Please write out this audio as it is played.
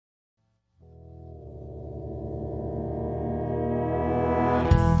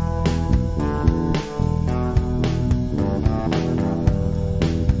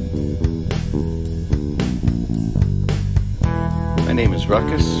is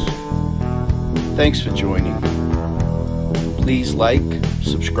Ruckus. Thanks for joining me. Please like,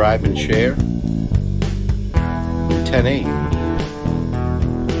 subscribe, and share. 10-8.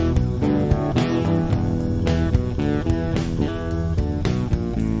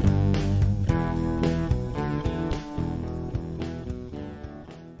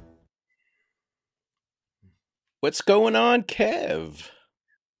 What's going on, Kev?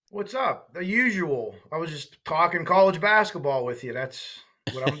 What's up? The usual. I was just talking college basketball with you. That's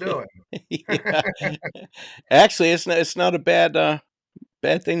what I'm doing. Yeah. Actually, it's not a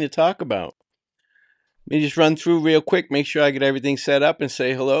bad thing to talk about. Let me just run through real quick, make sure I get everything set up, and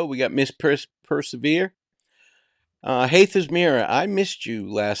say hello. We got Miss Persevere. Hathers Mirror, I missed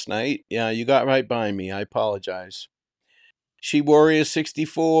you last night. Yeah, you got right by me. I apologize. She Warrior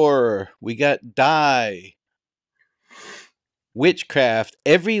 64. We got Die. Witchcraft.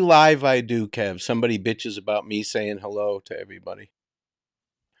 Every live I do, Kev, somebody bitches about me saying hello to everybody.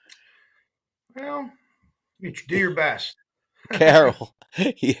 Well, you do your best. Carol.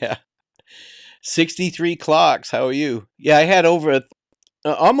 Yeah. 63 Clocks. How are you? Yeah, I had over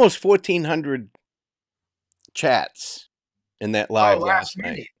almost 1,400 chats in that live last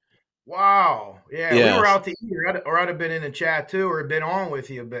night. Wow. Yeah, yes. We were out to eat, or I'd have been in the chat too, or been on with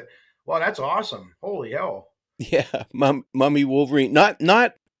you. But wow, that's awesome. Holy hell. Yeah, Mummy Wolverine. Not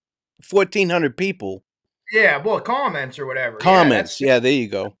 1,400 people. Yeah, well, comments or whatever. Comments. Yeah, there you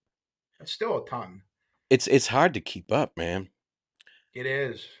go. That's still a ton. It's hard to keep up, man. It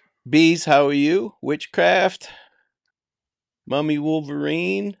is. Bees, how are you? Witchcraft. Mummy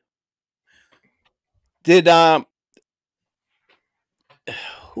Wolverine. Did who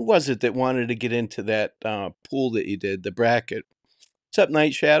was it that wanted to get into that pool that you did, the bracket? What's up,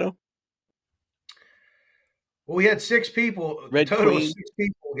 Night Shadow? Well, we had 6 people. Red the total Queen. of 6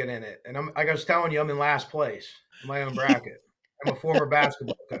 people get in it. And like I was telling you, I'm in last place in my own bracket. I'm a former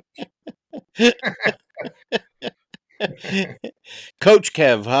basketball coach. Coach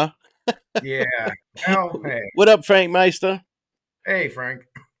Kev, huh? Yeah. Well, hey. What up, Frank Meister? Hey, Frank.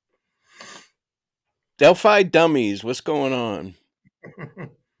 Delphi Dummies, what's going on?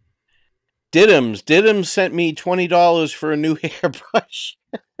 Diddums sent me $20 for a new hairbrush.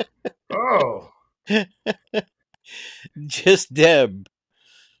 Oh. Just Deb.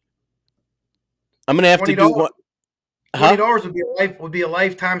 I'm gonna have to do one. $20 would be a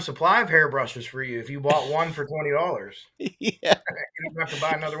lifetime supply of hairbrushes for you if you bought one for $20. Yeah. You don't have to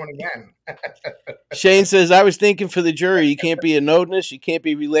buy another one again. Shane says, I was thinking for the jury, you can't be a Nodness, you can't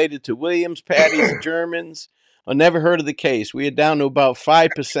be related to Williams, Patties, Germans. I never heard of the case. We are down to about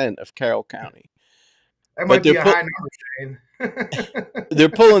 5% of Carroll County. That might be a high number, Shane. They're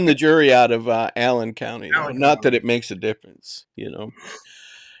pulling the jury out of Allen County. Not that it makes a difference, you know.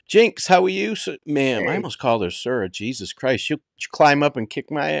 Jinx, how are you? Ma'am, I almost called her sir. Jesus Christ. She'll climb up and kick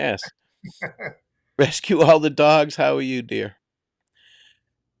my ass. Rescue all the dogs. How are you, dear?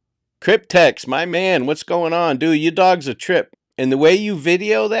 Cryptex, my man, what's going on? Dude, your dog's a trip. And the way you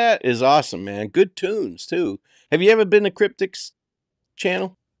video that is awesome, man. Good tunes, too. Have you ever been to Cryptex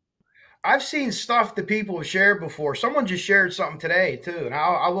channel? I've seen stuff that people have shared before. Someone just shared something today, too. And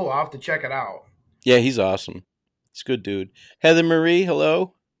I'll have to check it out. Yeah, he's awesome. He's a good dude. Heather Marie,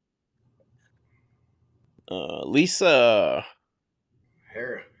 hello. Lisa.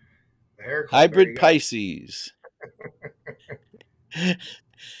 Hair club, Hybrid Pisces.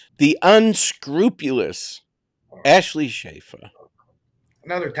 The unscrupulous Ashley Schaefer.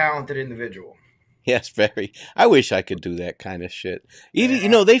 Another talented individual. Yes, very. I wish I could do that kind of shit. Even you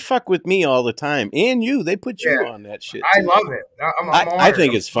know, they fuck with me all the time. And you, they put you on that shit. I love it. I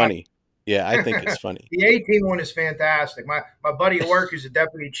think it's funny. Yeah, I think it's funny. The 18 one is fantastic. My buddy at work, who's a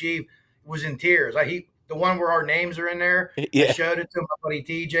deputy chief, was in tears. The one where our names are in there. Yeah. I showed it to my buddy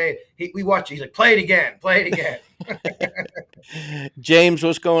TJ. We watched it. He's like, play it again. Play it again. James,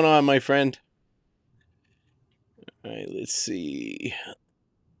 what's going on, my friend? All right, let's see.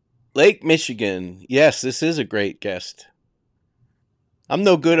 Lake Michigan. Yes, this is a great guest. I'm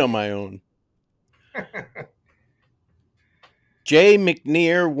no good on my own. Jay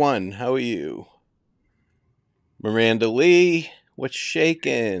McNear 1. How are you? Miranda Lee. What's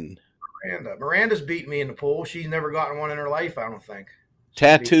shaking? Miranda's beat me in the pool. She's never gotten one in her life, I don't think.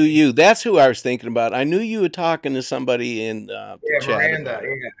 Tattoo You. That's who I was thinking about. I knew you were talking to somebody in the chat. Miranda.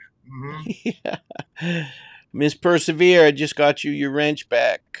 Yeah. Yeah. Miss Persevere, I just got you your wrench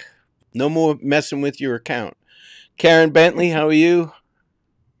back. No more messing with your account. Karen Bentley, how are you?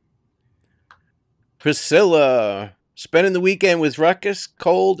 Priscilla, spending the weekend with Ruckus,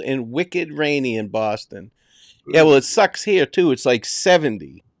 cold and wicked rainy in Boston. Yeah, well, it sucks here, too. It's like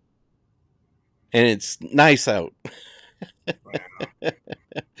 70. And it's nice out. Wow.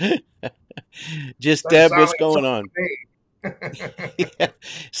 Just Doesn't Deb, sound what's like it's going something on? for me.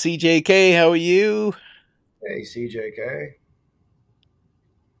 CJK, how are you? Hey, CJK.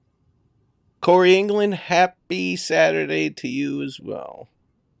 Corey England, happy Saturday to you as well.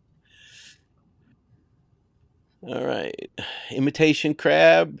 All right. Imitation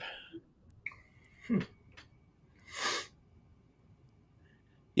Crab.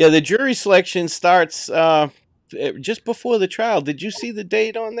 Yeah, the jury selection starts just before the trial. Did you see the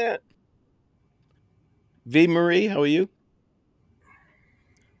date on that? V. Marie, how are you?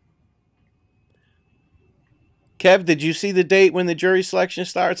 Kev, did you see the date when the jury selection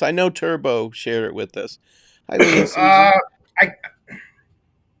starts? I know Turbo shared it with us. Eileen, Susie. I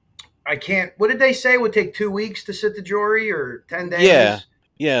I can't. What did they say? Would take 2 weeks to sit the jury or 10 days?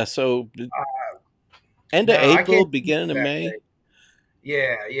 Yeah. So end of No, I April, can't beginning of that May. day.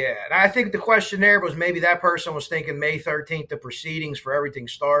 Yeah, yeah. And I think the question there was maybe that person was thinking May 13th, the proceedings for everything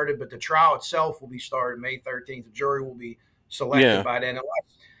started, but the trial itself will be started May 13th. The jury will be selected Yeah. by then,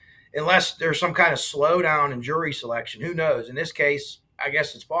 unless there's some kind of slowdown in jury selection. Who knows? In this case, I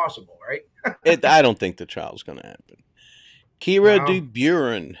guess it's possible, right? I don't think the trial's going to happen. Kira De No.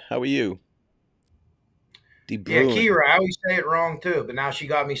 Buren, how are you? De Yeah, Bruin. Kira. I always say it wrong too, but now she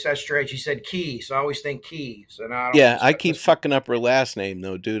got me set straight. She said Key, so I always think Key. So now I don't Yeah, miss. I keep fucking up her last name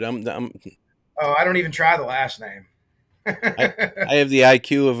though, dude. Oh, I don't even try the last name. I I have the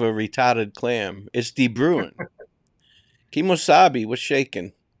IQ of a retarded clam. It's De Bruin. Kimosabi, what's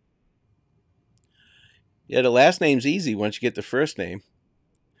shaking? Yeah, the last name's easy once you get the first name.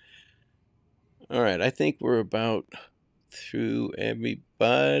 All right, I think we're about through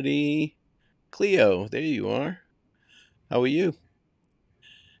everybody. Cleo, there you are. How are you?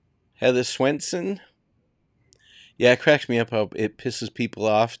 Heather Swenson. Yeah, it cracks me up how it pisses people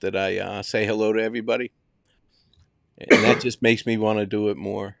off that I say hello to everybody, and that just makes me want to do it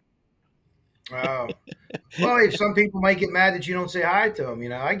more. Oh, well, if some people might get mad that you don't say hi to them.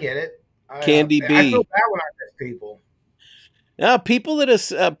 I get it. Candy I feel B. bad when I miss people. Now, people that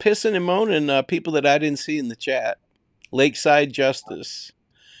are pissing and moaning, people that I didn't see in the chat. Lakeside Justice.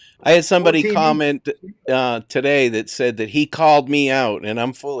 I had What somebody team you? comment today that said that he called me out, and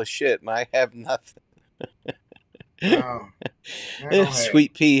I'm full of shit, and I have nothing. Oh, well, hey,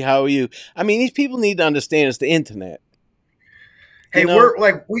 Sweet Pea, how are you? I mean, these people need to understand it's the internet. You hey, know, we're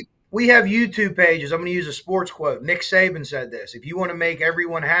like we have YouTube pages. I'm going to use a sports quote. Nick Saban said this: "If you want to make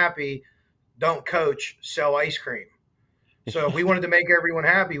everyone happy, don't coach, sell ice cream." So if we wanted to make everyone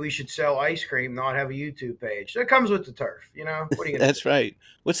happy, we should sell ice cream, not have a YouTube page. That comes with the turf. What are you going to do? that's right.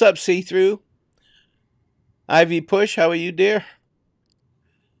 What's up, See Through? Ivy Push, how are you, dear?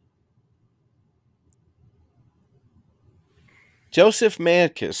 Joseph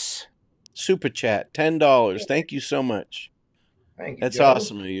Mankus, Super Chat, $10. Thank you so much. Thank you, That's Joe.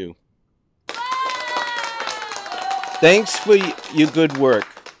 awesome of you. Thanks for your good work.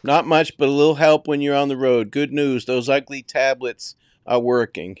 Not much, but a little help when you're on the road. Good news, those ugly tablets are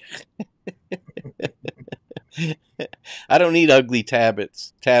working. I don't need ugly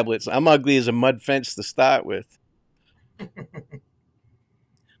tablets. I'm ugly as a mud fence to start with.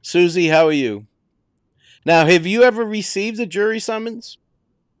 Susie, how are you? Now, have you ever received a jury summons?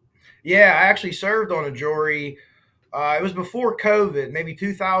 Yeah, I actually served on a jury. It was before COVID, maybe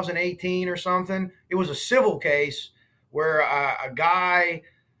 2018 or something. It was a civil case where a guy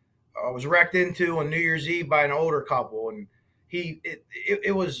was wrecked into on New Year's Eve by an older couple, and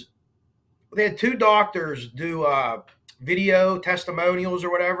it was they had two doctors do video testimonials or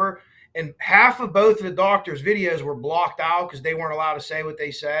whatever, and half of both of the doctors' videos were blocked out because they weren't allowed to say what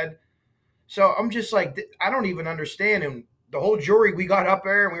they said. So I'm just like, I don't even understand. And the whole jury, we got up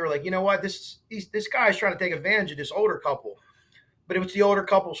there and we were like, you know what, this guy's trying to take advantage of this older couple, but it was the older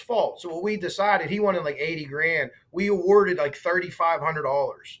couple's fault. So what we decided, he wanted like 80 grand. We awarded like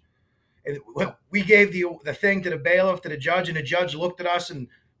 $3,500. And we gave the thing to the bailiff, to the judge, and the judge looked at us and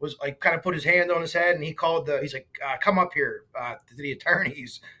was like, kind of put his hand on his head, and he's like, come up here to the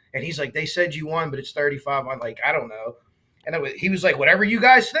attorneys, and he's like, they said you won, but it's 35. I'm like, I don't know, and he was like, whatever you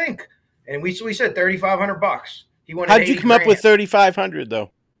guys think, and we said $3,500. He wanted How'd you 80 come up grand. with 3,500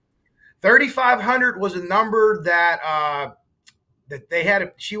 though? 3,500 was a number that they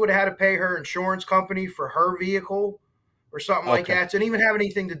had. She would have had to pay her insurance company for her vehicle or something like Okay, that. So it didn't even have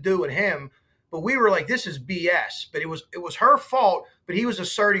anything to do with him. But we were like, this is BS. But it was her fault. But he was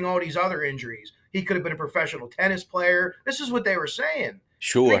asserting all these other injuries. He could have been a professional tennis player. This is what they were saying. And the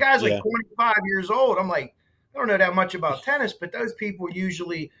sure, guy's like yeah, 25 years old. I'm like, I don't know that much about tennis, but those people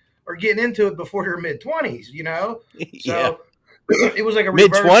usually are getting into it before their mid 20s. yeah. So It was like a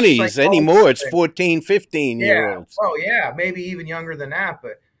Mid reverse 20s psychology anymore. It's thing. 14, 15 Yeah. year olds. Oh, yeah. Maybe even younger than that.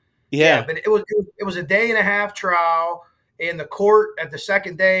 But yeah, Yeah. but it was a day and a half trial, and the court at the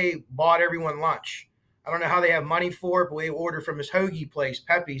second day bought everyone lunch. I don't know how they have money for it, but we ordered from this hoagie place,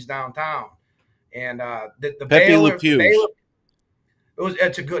 Pepe's downtown, and the Pepe Le bailiff, the Pew's. bailiff,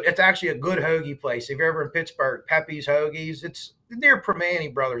 it's actually a good hoagie place. If you're ever in Pittsburgh, Pepe's Hoagies, it's near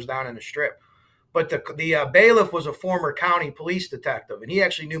Permane Brothers down in the Strip. But the bailiff was a former county police detective, and he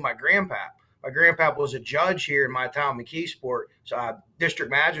actually knew my grandpa. My grandpa was a judge here in my town, McKeesport,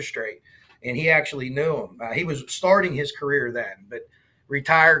 district magistrate, and he actually knew him. He was starting his career then, but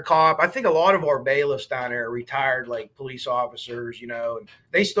retired cop. I think a lot of our bailiffs down there are retired, like police officers, and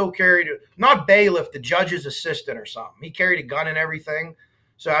they still carried not bailiff, the judge's assistant or something. He carried a gun and everything.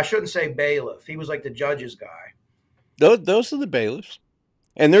 So I shouldn't say bailiff. He was like the judge's guy. Those are the bailiffs.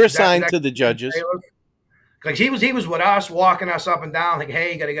 And they're Is that is assigned that to the judges. bailiff? Like he was with us, walking us up and down, like,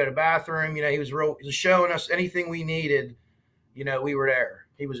 hey, you got to go to the bathroom. He was showing us anything we needed. We were there.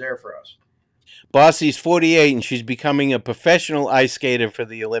 He was there for us. Bossy's 48 and she's becoming a professional ice skater for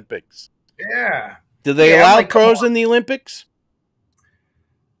the Olympics. Yeah, Do they yeah. I'm allow like, come pros on. in the Olympics?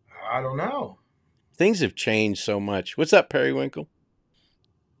 I don't know. Things have changed so much. What's up, Periwinkle?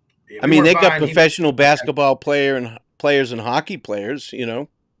 Yeah, I we mean, weren't they got buying heat. professional basketball players and hockey players. Yeah,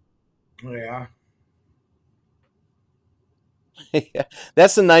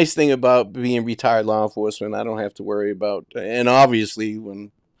 That's the nice thing about being retired law enforcement. I don't have to worry about, and obviously,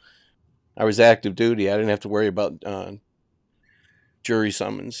 when I was active duty, I didn't have to worry about jury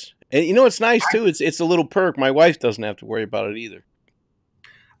summons. And it's nice too. It's a little perk. My wife doesn't have to worry about it either.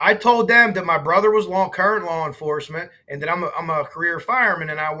 I told them that my brother was current law enforcement, and that I'm a career fireman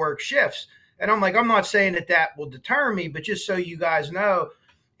and I work shifts. And I'm like, I'm not saying that will deter me, but just so you guys know.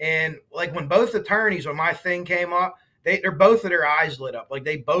 And like when both attorneys on my thing came up, they're both of their eyes lit up. Like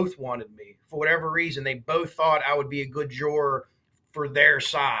they both wanted me for whatever reason. They both thought I would be a good juror for their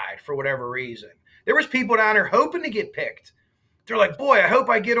side for whatever reason. There was people down there hoping to get picked. They're like, boy, I hope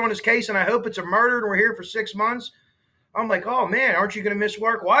I get on this case and I hope it's a murder and we're here for 6 months. I'm like, oh man, aren't you going to miss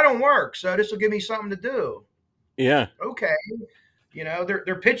work? Well, I don't work, so this will give me something to do. Yeah. Okay,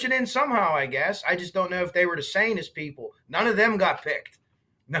 they're pitching in somehow. I guess I just don't know if they were the sanest people. None of them got picked.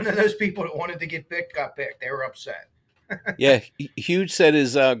 None of those people that wanted to get picked got picked. They were upset. Yeah. Huge said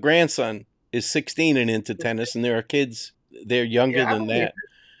his grandson is 16 and into tennis, and there are kids they're younger Yeah, I than mean,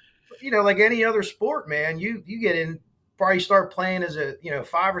 that. like any other sport, man, you get in, probably start playing as a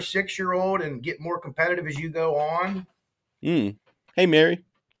 5 or 6 year old and get more competitive as you go on. Mm. Hey, Mary.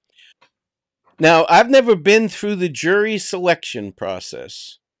 Now, I've never been through the jury selection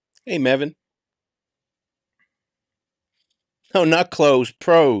process. Hey, Mevin. No, not close.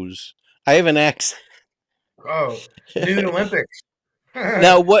 Pros. I have an accent. Oh, nude Olympics.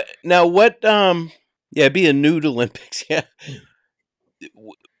 Now what? Now what? Yeah, it'd be a nude Olympics. Yeah.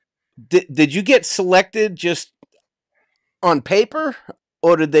 Did you get selected just on paper,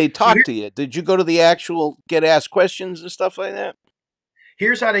 or did they So talk to you? Did you go to the actual get asked questions and stuff like that?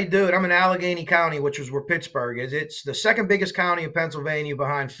 here's how they do it. I'm in Allegheny County, which is where Pittsburgh is. It's the second biggest county in Pennsylvania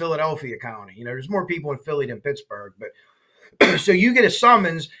behind Philadelphia County. There's more people in Philly than Pittsburgh, but so you get a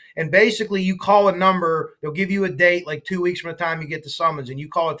summons, and basically you call a number. They'll give you a date like 2 weeks from the time you get the summons, and you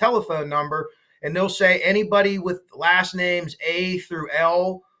call a telephone number, and they'll say anybody with last names A through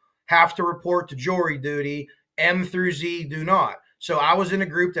L have to report to jury duty. M through Z do not. So I was in a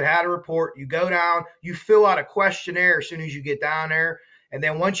group that had a report. You go down, you fill out a questionnaire as soon as you get down there. And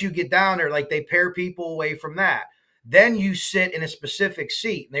then once you get down there, like they pair people away from that. Then you sit in a specific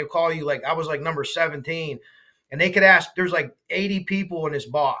seat and they call you, like I was like number 17. And they could ask, there's like 80 people in this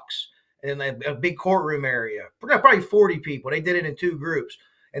box in a big courtroom area, probably 40 people. They did it in two groups.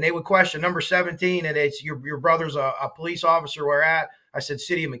 And they would question number 17, and it's your brother's a police officer. Where at? I said,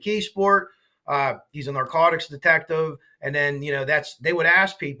 City of McKeesport. He's a narcotics detective. And then, they would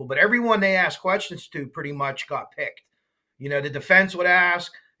ask people, but everyone they asked questions to pretty much got picked. The defense would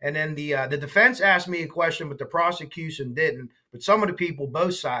ask, and then the defense asked me a question, but the prosecution didn't. But some of the people,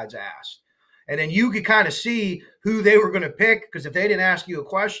 both sides asked. And then you could kind of see who they were going to pick, because if they didn't ask you a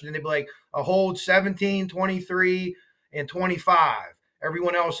question, they'd be like a hold 17, 23, and 25.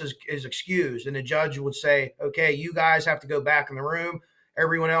 Everyone else is excused. And the judge would say, okay, you guys have to go back in the room.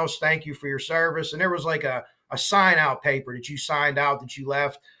 Everyone else, thank you for your service. And there was like a sign out paper that you signed out that you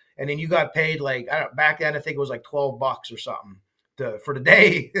left. And then you got paid like, back then, I think it was like $12 or something for the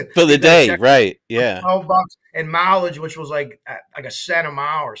day. For You the got a day, check right? for Yeah. $12 and mileage, which was like a cent a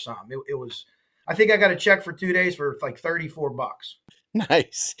mile or something. It was, I think I got a check for 2 days for like $34.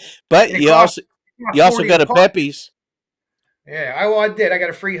 Nice. But And it you cost also about you also 40 to got a park. Pepe's. Yeah, I did. I got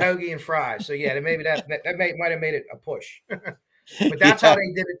a free hoagie and fries. So yeah, maybe might have made it a push. But that's how Yeah.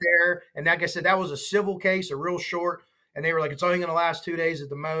 they did it there. And like I said, that was a civil case, a real short. And they were like, it's only going to last 2 days at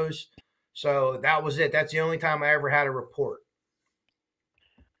the most. So that was it. That's the only time I ever had a report.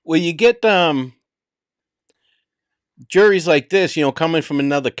 Well, you get juries like this, coming from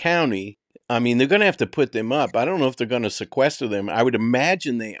another county. I mean, they're going to have to put them up. I don't know if they're going to sequester them. I would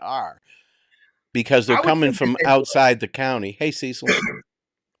imagine they are because they're I would coming think that from they would. outside the county. Hey, Cecil.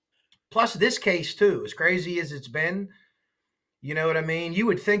 Plus, this case too, as crazy as it's been, you know what I mean. You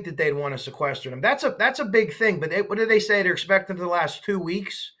would think that they'd want to sequester them. That's a big thing. But what did they say? They're expecting for the last 2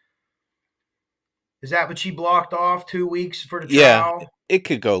 weeks. Is that what she blocked off? 2 weeks for the Yeah, trial? it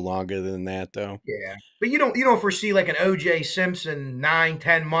could go longer than that, though. Yeah, but you don't foresee like an O.J. Simpson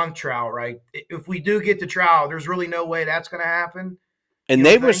 9-10 month trial, right? If we do get the trial, there's really no way that's going to happen. You And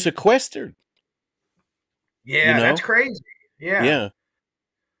don't they were think? sequestered, you Yeah, that's know? crazy. Yeah. Yeah,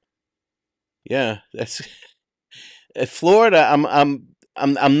 yeah. That's Florida.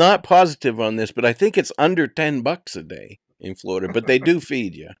 I'm not positive on this, but I think it's under $10 a day in Florida. But they do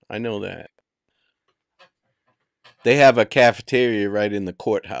feed you. I know that. They have a cafeteria right in the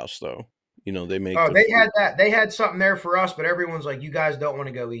courthouse, though. They make Oh, the they had food. that. They had something there for us, but everyone's like, "You guys don't want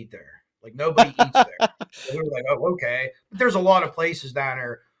to go eat there." Like nobody eats there. So we were like, "Oh, okay." But there's a lot of places down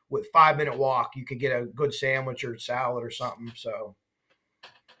there with 5 minute walk. You could get a good sandwich or salad or something. So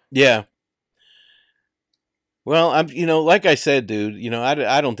Yeah. Well, like I said, dude.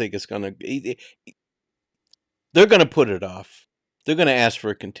 I don't think it's gonna. They're gonna put it off. They're gonna ask for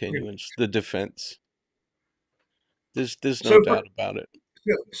a continuance. The defense. There's no so doubt about it.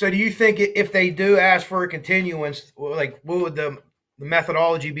 so do you think if they do ask for a continuance, like what would the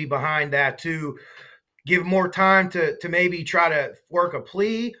methodology be behind that to give more time to maybe try to work a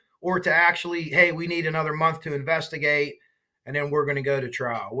plea or to actually, hey, we need another month to investigate and then we're going to go to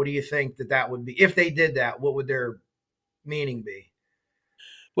trial? What do you think that would be? If they did that, what would their meaning be?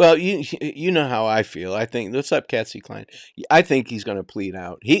 Well, you know how I feel. I think what's up, Patsy Klein. I think he's going to plead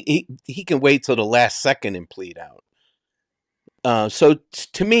out. He can wait till the last second and plead out.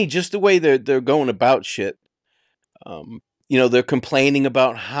 To me, just the way they're going about shit, they're complaining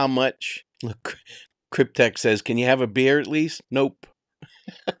about how much. Look, Cryptech says, "Can you have a beer at least?" Nope.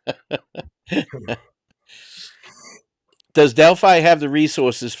 Does Delphi have the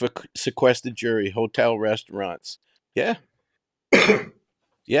resources for sequestered jury, hotel, restaurants? Yeah,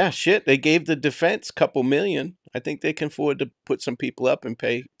 yeah. Shit, they gave the defense a couple million. I think they can afford to put some people up and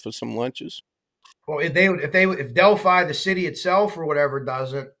pay for some lunches. Well, if Delphi, the city itself or whatever,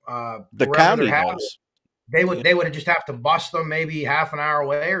 doesn't, The wherever they're county having, does. they would Yeah. they would just have to bust them maybe half an hour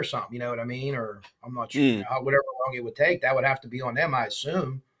away or something. You know what I mean? Or I'm not sure. Mm, Whatever long it would take, that would have to be on them, I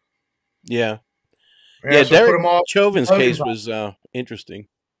assume. yeah. Yeah. Yeah. So put Derek them all Chauvin's loading. case was interesting.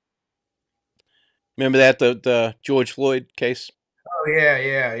 Remember that the George Floyd case? Oh yeah,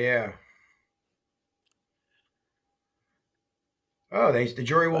 yeah, yeah. Oh, the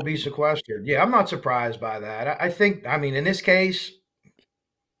jury will But be sequestered. Yeah, I'm not surprised by that. I think, I mean, in this case,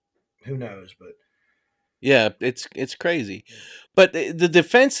 who knows? But yeah, it's crazy. But the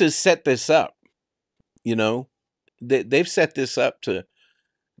defense has set this up. You know, they've set this up to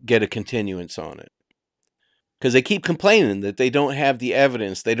get a continuance on it because they keep complaining that they don't have the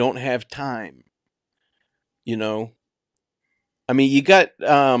evidence, they don't have time. You know, I mean, you got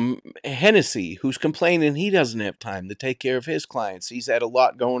Hennessy who's complaining he doesn't have time to take care of his clients. He's had a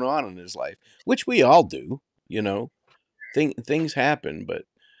lot going on in his life, which we all do. You know, things happen, but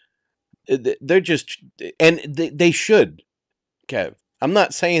they're just and they should, Kev. I'm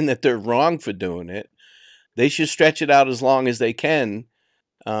not saying that they're wrong for doing it. They should stretch it out as long as they can,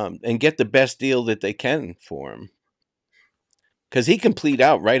 and get the best deal that they can for him. Because he can plead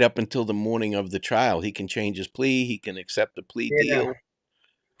out right up until the morning of the trial. He can change his plea. He can accept a plea yeah, deal.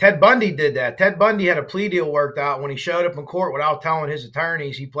 Ted Bundy did that. Ted Bundy had a plea deal worked out when he showed up in court without telling his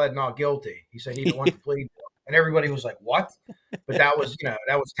attorneys he pled not guilty. He said he didn't want the plea deal, and everybody was like, "What?" But that was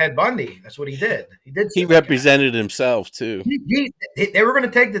Ted Bundy. That's what he did. He did He sit in the cat. represented himself too. They were going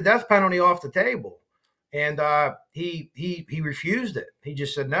to take the death penalty off the table, and he refused it. He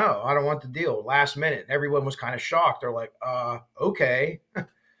just said, "No, I don't want the deal." Last minute, everyone was kind of shocked. They're like, okay."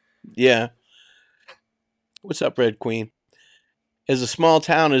 Yeah. What's up, Red Queen? As a small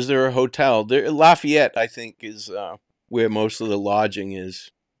town, is there a hotel? There, Lafayette, I think, is where most of the lodging is.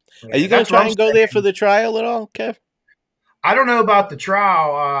 Are you Yeah, going to that's what try I'm and go there for saying. the trial at all, Kev? I don't know about the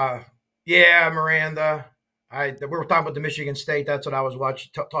trial. Yeah, Miranda. We were talking about the Michigan State. That's what I was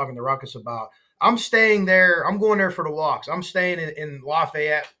watching, talking to Ruckus about. I'm staying there. I'm going there for the walks. I'm staying in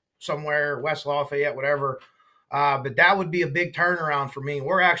Lafayette somewhere, West Lafayette, whatever. But that would be a big turnaround for me.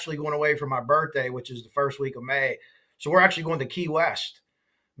 We're actually going away for my birthday, which is the first week of May. So we're actually going to Key West,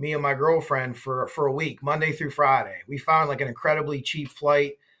 me and my girlfriend, for a week, Monday through Friday. We found like an incredibly cheap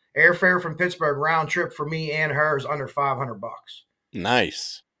flight. Airfare from Pittsburgh round trip for me and her is under $500.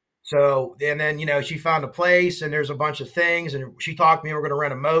 Nice. So, and then, she found a place and there's a bunch of things. And she talked to me, we're going to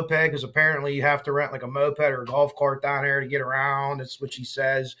rent a moped because apparently you have to rent like a moped or a golf cart down there to get around. That's what she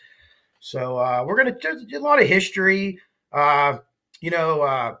says. So, we're going to do a lot of history,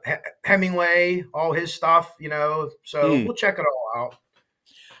 Hemingway, all his stuff, so Hmm. we'll check it all out.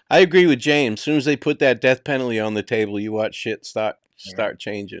 I agree with James. As soon as they put that death penalty on the table, you watch shit Yeah. start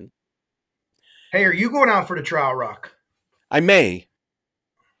changing. Hey, are you going out for the trial, Ruck? I may.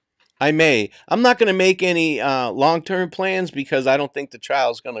 I may. I'm not going to make any long term plans because I don't think the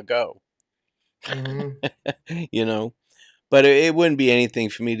trial's going to go. Mm-hmm. you know, but it wouldn't be anything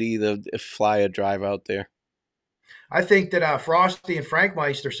for me to either fly or drive out there. I think that Frosty and Frank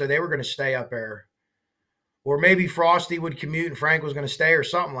Meister said they were going to stay up there. Or maybe Frosty would commute and Frank was going to stay or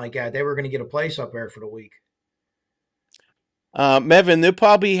something like that. They were going to get a place up there for the week. Mevin, they'll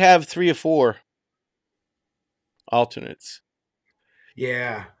probably have 3 or 4 alternates.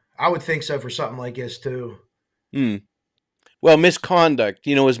 Yeah, I would think so for something like this too. Hmm. Well, misconduct.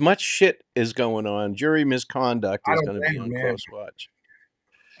 As much shit is going on, jury misconduct I is don't going to be blame on them, man. close watch.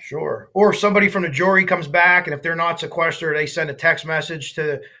 Sure. Or somebody from the jury comes back, and if they're not sequestered, they send a text message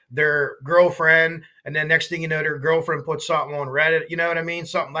to their girlfriend, and then next thing you know, their girlfriend puts something on Reddit. You know what I mean?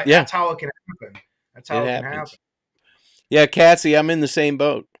 Something like Yeah, that's how it can happen. That's it how it can happen. happens. Yeah, Cassie, I'm in the same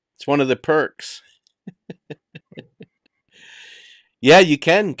boat. It's one of the perks. Yeah, you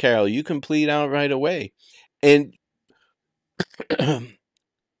can, Carol. You can plead out right away. And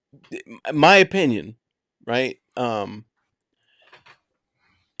my opinion, right?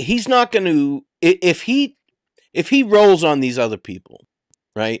 He's not going to if he rolls on these other people,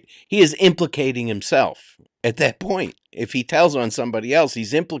 right? He is implicating himself at that point. If he tells on somebody else,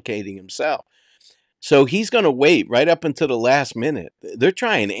 he's implicating himself. So he's going to wait right up until the last minute. They're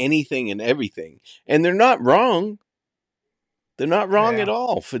trying anything and everything, and they're not wrong. They're not wrong Yeah. at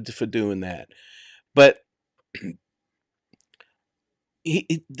all for doing that. But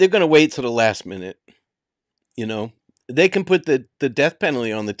they're going to wait till the last minute. You know, they can put the death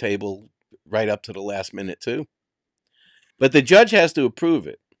penalty on the table right up to the last minute too. But the judge has to approve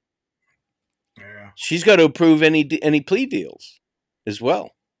it. Yeah. She's got to approve any plea deals as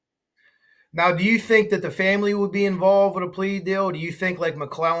well. Now, do you think that the family would be involved with a plea deal? Do you think like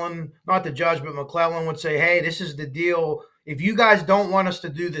McClellan, not the judge, but McClellan would say, "Hey, this is the deal. If you guys don't want us to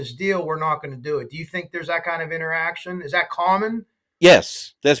do this deal, we're not going to do it." Do you think there's that kind of interaction? Is that common?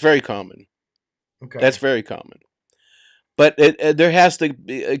 Yes, that's very common. That's Okay. very common. But there has to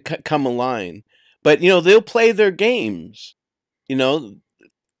come a line. But they'll play their games. You know,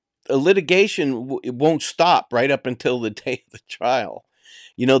 a litigation it won't stop right up until the day of the trial.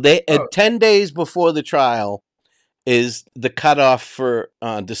 They Oh, at 10 days before the trial is the cutoff for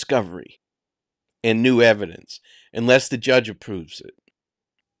discovery and new evidence, unless the judge approves it.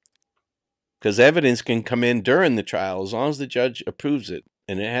 Because evidence can come in during the trial as long as the judge approves it,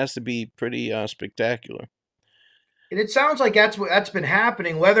 and it has to be pretty spectacular. and it sounds like that's been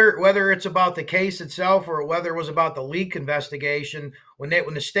happening. Whether it's about the case itself or whether it was about the leak investigation, when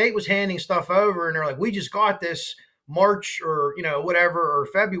the state was handing stuff over and they're like, "We just got this March or whatever or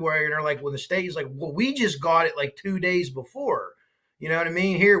February," and they're like, when the state is like, "Well, we just got it like 2 days before." You know what I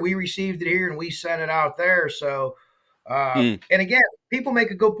mean? Here we received it here and we sent it out there. So, Mm, and again, people make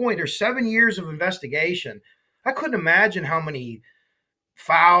a good point. There's 7 years of investigation. I couldn't imagine how many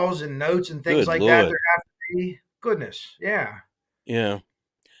files and notes and things good like that there lord. have to be. Goodness, yeah. Yeah.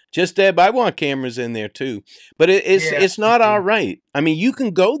 Just Deb, I want cameras in there too. But Yeah. it's not all right. I mean, you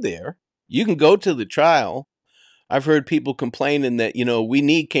can go there. You can go to the trial. I've heard people complaining that, we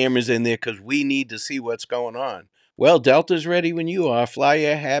need cameras in there because we need to see what's going on. Well, Delta's ready when you are. Fly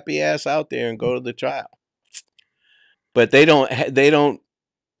your happy ass out there and go to the trial. But they don't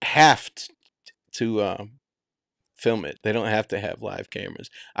have to film it. They don't have to have live cameras.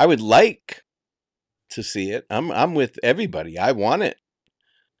 I would like to see it. I'm with everybody. I want it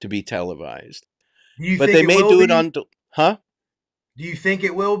to be televised. Do you But think they it may will do it be? on huh? Do you think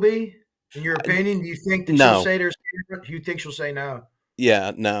it will be? In your opinion, do you think that she'll No. say there's? Do you think she'll say no?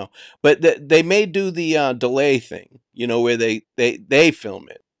 Yeah, no. But they may do the delay thing, where they film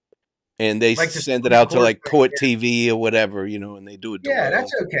it and they Like the send it Supreme out to Court like thing? court TV or whatever, and they do a Yeah,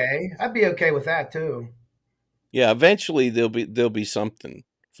 that's delay. okay. I'd be okay with that too. Yeah, eventually there'll be something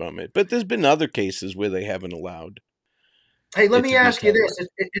from it. But there's been other cases where they haven't allowed. Hey, let It's me a good ask you time. this.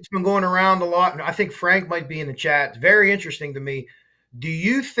 It's been going around a lot, and I think Frank might be in the chat. It's very interesting to me. Do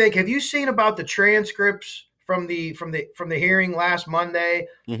you think, have you seen about the transcripts from the hearing last Monday?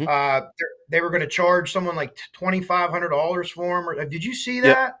 Hmm. They were going to charge someone like $2,500 for them. Or, did you see Yep.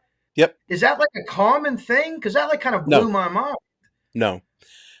 that? Yep. Is that like a common thing? Because that like kind of blew No. my mind. No.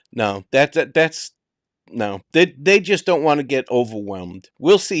 No. That's no. They just don't want to get overwhelmed.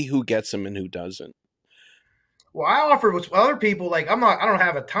 We'll see who gets them and who doesn't. Well, I offered with other people, like I don't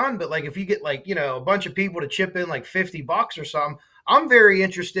have a ton, but like if you get like, a bunch of people to chip in like $50 or something, I'm very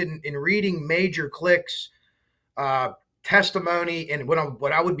interested in reading Major Click's testimony. And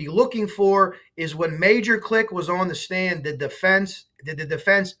what I would be looking for is when Major Click was on the stand, did the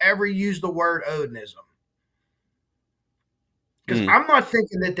defense ever use the word Odinism? Because Mm, I'm not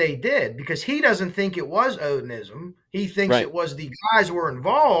thinking that they did, because he doesn't think it was Odinism. He thinks right. it was the guys who were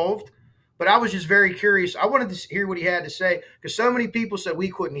involved. But I was just very curious. I wanted to hear what he had to say, because so many people said we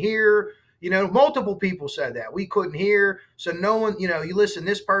couldn't hear. Multiple people said that we couldn't hear. So no one, you listen,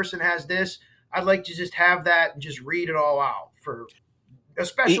 this person has this. I'd like to just have that and just read it all out for, E-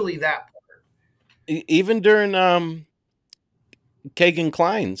 especially that part. Even during Kagan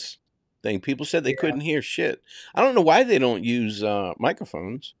Klein's thing, people said they Yeah. couldn't hear shit. I don't know why they don't use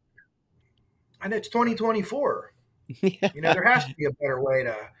microphones. And it's 2024. Yeah. There has to be a better way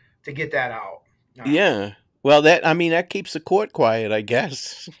to get that out. Yeah. Well, that keeps the court quiet, I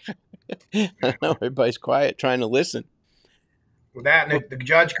guess. I know everybody's quiet trying to listen. With that and But the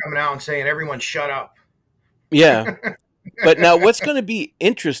judge coming out and saying everyone shut up. yeah, but now what's going to be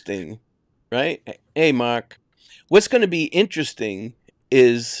interesting, right? Hey, Mark, what's going to be interesting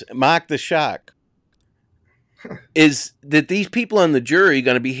is Mark the Shock. Is that these people on the jury are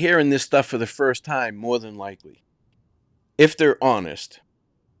going to be hearing this stuff for the first time, more than likely, if they're honest.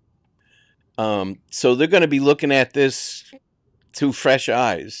 So they're going to be looking at this through fresh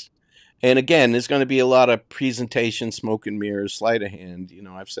eyes. And again, there's going to be a lot of presentation, smoke and mirrors, sleight of hand.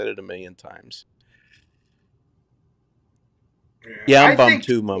 I've said it a million times. Yeah. Yeah, I'm I bummed think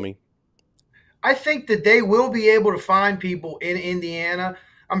too, Mummy. I think that they will be able to find people in Indiana.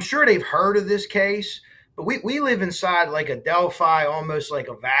 I'm sure they've heard of this case, but we live inside like a Delphi, almost like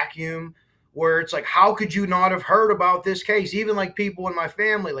a vacuum, where it's like, how could you not have heard about this case? Even like people in my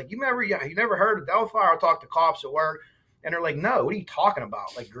family, like you never heard of Delphi? I'll talk to cops at work, and they're like, no, what are you talking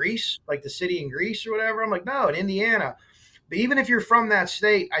about? Like Greece, like the city in Greece or whatever? I'm like, no, in Indiana. But even if you're from that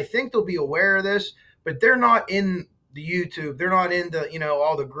state, I think they'll be aware of this, but they're not in the YouTube. They're not in the,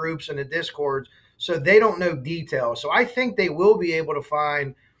 all the groups and the discords. So they don't know details. So I think they will be able to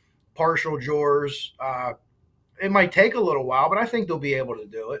find partial jurors. It might take a little while, but I think they'll be able to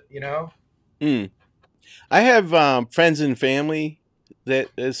do it. Hmm. I have friends and family that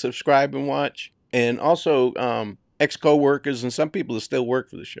subscribe and watch, and also ex co-workers and some people that still work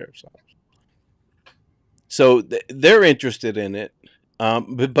for the sheriff's office. So they're interested in it,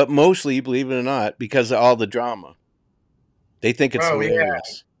 but mostly, believe it or not, because of all the drama. They think it's Oh, yeah.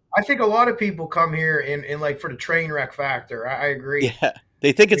 hilarious. I think a lot of people come here in like for the train wreck factor. I agree. Yeah,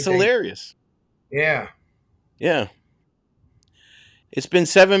 they think I it's think they, hilarious. yeah. Yeah. It's been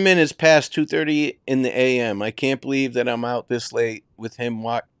 7 minutes past 2:30 in the a.m. I can't believe that I'm out this late with him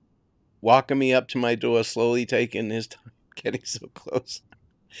walking me up to my door, slowly taking his time, getting so close.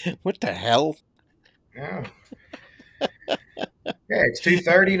 What the hell? Yeah. Yeah. It's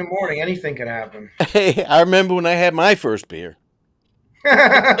 2:30 in the morning. Anything can happen. Hey, I remember when I had my first beer.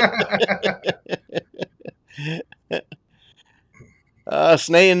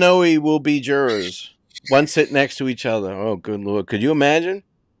 Snay and Noe will be jurors. One sit next to each other. Oh, good Lord. Could you imagine?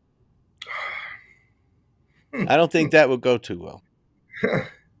 I don't think that would go too well.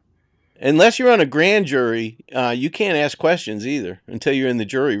 Unless you're on a grand jury, you can't ask questions either until you're in the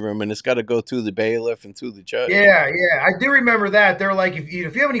jury room, and it's got to go through the bailiff and through the judge. Yeah, yeah, I do remember that. They're like, if you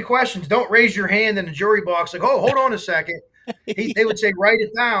have any questions, don't raise your hand in the jury box. Like, oh, hold on a second. They would say, write it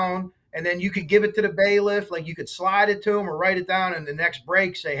down, and then you could give it to the bailiff. Like you could slide it to him or write it down, and the next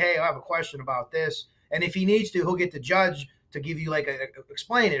break say, hey, I have a question about this. And if he needs to, he'll get the judge to give you like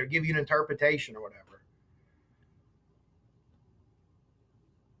explain it or give you an interpretation or whatever.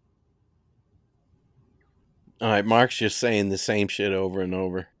 All right, Mark's just saying the same shit over and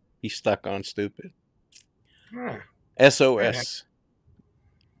over. He's stuck on stupid. Huh. SOS.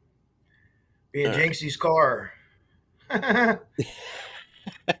 Be in All right. Jinxie's car.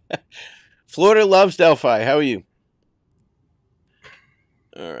 Florida loves Delphi. How are you?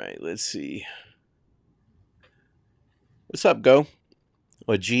 All right, let's see. What's up, Go?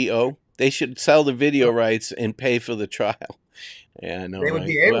 Or GO? They should sell the video rights and pay for the trial. Yeah, I know, They would right?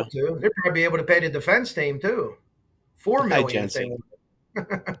 be able Well, to. They'd probably be able to pay the defense team too. 4 Hi, million if they Jensen.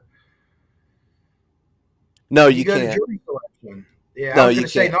 want. No, When you you go to can't. jury selection, yeah, I No, was you going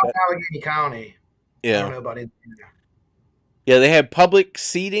to say can't. not Allegheny County. I don't Yeah. know about Indiana. Yeah, they have public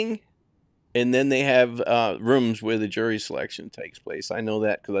seating, and then they have rooms where the jury selection takes place. I know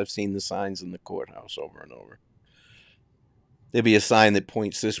that because I've seen the signs in the courthouse over and over. There'd be a sign that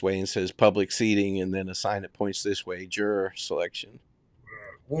points this way and says public seating, and then a sign that points this way, juror selection.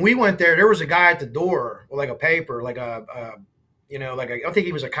 When we went there was a guy at the door with like a paper, like I think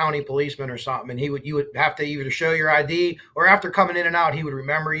he was a county policeman or something, and you would have to either show your ID or after coming in and out, he would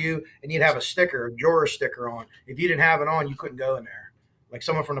remember you, and you'd have a sticker, a juror sticker on. If you didn't have it on, you couldn't go in there. Like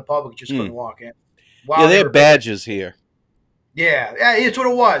someone from the public just Hmm. couldn't walk in Yeah, while they they have were open. badges here. Yeah, yeah, it's what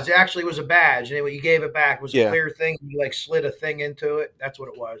it was. It actually was a badge, and when you gave it back, it was a Yeah. clear thing. You like slid a thing into it. That's what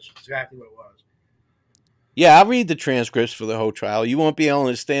it was. Exactly what it was. Yeah, I'll read the transcripts for the whole trial. You won't be able to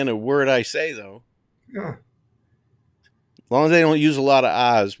understand a word I say, though. Huh. As long as they don't use a lot of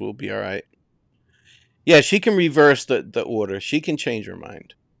O's, we'll be all right. Yeah, she can reverse the order. She can change her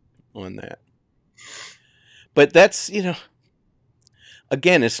mind on that. But that's,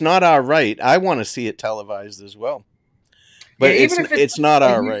 again, it's not our right. I want to see it televised as well. Yeah, But even if it's it's not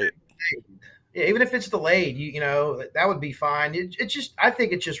like our right. yeah, even if it's delayed, that would be fine. It's just I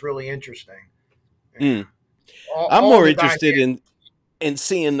think it's just really interesting. Yeah, Mm. I'm all more the dynamic. interested in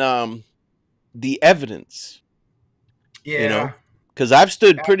seeing the evidence, Yeah, because I've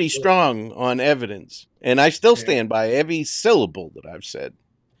stood pretty absolutely. strong on evidence, and I still Yeah. stand by every syllable that I've said.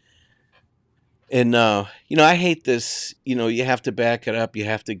 And I hate this. You have to back it up. You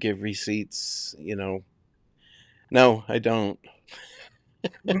have to give receipts. No, I don't.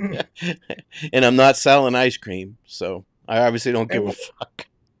 Mhm. And I'm not selling ice cream, so I obviously don't give a And fuck.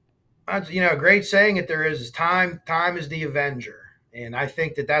 a great saying that there is time. Time is the avenger, and I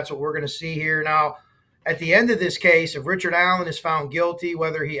think that that's what we're going to see here now. At the end of this case, if Richard Allen is found guilty,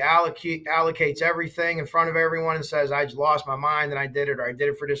 whether he allocates everything in front of everyone and says, "I just lost my mind and I did it," or "I did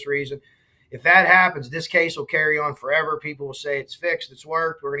it for this reason," if that happens, this case will carry on forever. People will say it's fixed, it's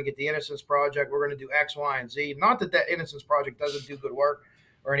worked. We're going to get the Innocence Project. We're going to do X, Y, and Z. Not that that Innocence Project doesn't do good work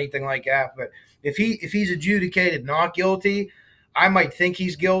or anything like that, but if he's adjudicated not guilty, I might think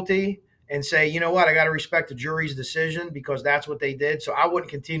he's guilty and say, you know what, I got to respect the jury's decision because that's what they did. So I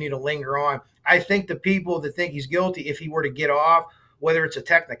wouldn't continue to linger on. I think the people that think he's guilty, if he were to get off, whether it's a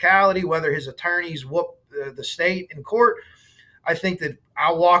technicality, whether his attorneys whoop the state in court, I think that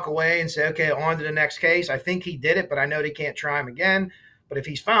I'll walk away and say, okay, on to the next case. I think he did it, but I know they can't try him again. But if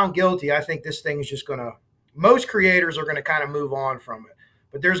he's found guilty, I think this thing is just going to, most creators are going to kind of move on from it.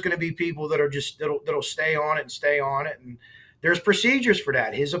 But there's going to be people that are just, that'll stay on it and stay on it. And there's procedures for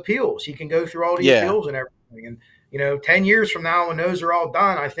that. His appeals, he can go through all the Yeah, appeals and everything. And, 10 years from now, when those are all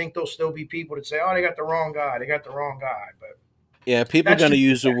done, I think there'll still be people that say, oh, they got the wrong guy. They got the wrong guy. But yeah. People are that's going to just,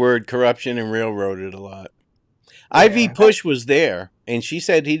 use the word corruption and railroad it a lot. Ivy yeah, that's, Push was there, and she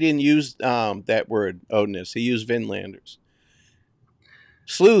said he didn't use that word Odinist. He used Vinlanders.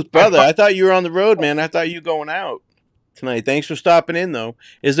 Sleuth, I brother, thought, I thought you were on the road, man. I thought you were going out tonight. Thanks for stopping in, though.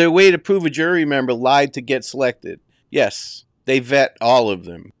 Is there a way to prove a jury member lied to get selected? Yes, they vet all of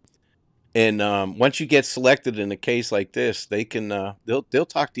them, and once you get selected in a case like this, they can they'll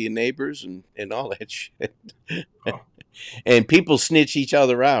talk to your neighbors and all that shit, and people snitch each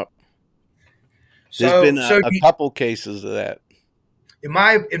other out. There's so, been so a couple cases of that. in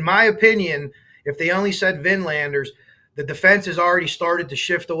my opinion, if they only said Vinlanders, the defense has already started to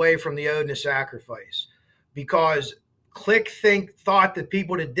shift away from the Odin sacrifice because Click think thought that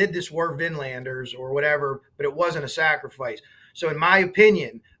people that did this were Vinlanders or whatever, but it wasn't a sacrifice. So in my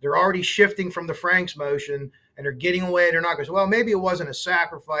opinion, they're already shifting from the Franks motion and they're getting away. They're not going to say, well, maybe it wasn't a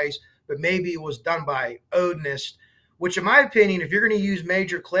sacrifice, but maybe it was done by Odinist, which in my opinion, if you're going to use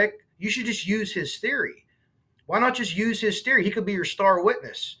Major Click, you should just use his theory. Why not just use his theory? He could be your star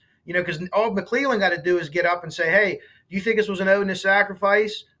witness. Because all McClellan got to do is get up and say, hey, do you think this was an Odinist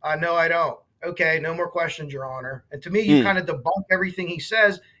sacrifice? No, I don't. Okay, no more questions, Your Honor. And to me, you Mm, kind of debunk everything he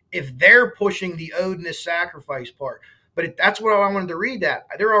says if they're pushing the Odinist sacrifice part. But that's what I wanted to read that.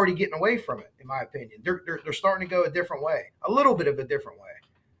 They're already getting away from it, in my opinion. They're starting to go a different way, a little bit of a different way.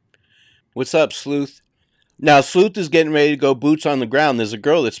 what's up, Sleuth? Now, Sleuth is getting ready to go boots on the ground. There's a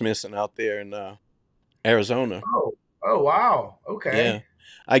girl that's missing out there in Arizona. Oh, oh, wow. Yeah. Okay.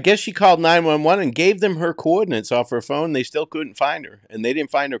 I guess she called 911 and gave them her coordinates off her phone. They still couldn't find her. And they didn't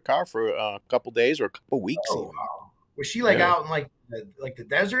find her car for a couple days or a couple weeks Oh, even. wow. Was she like Yeah. out in like the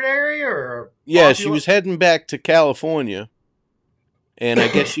desert area or Yeah, she populous? was heading back to California. And I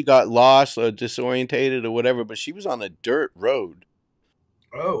guess she got lost or disorientated or whatever, but she was on a dirt road.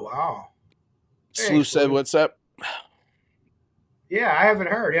 Oh, wow. Sleuth Thanks, said, Lou. "What's up?" Yeah, I haven't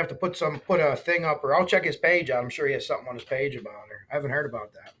heard. You have to put a thing up, or I'll check his page out. I'm sure he has something on his page about her. I haven't heard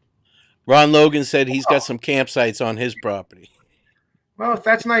about that. Ron Logan said he's got some campsites on his property. Well, if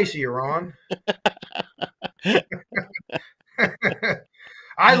that's nice of you, Ron.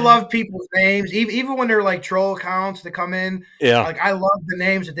 I love people's names, even when they're like troll accounts that come in. Yeah. Like I love the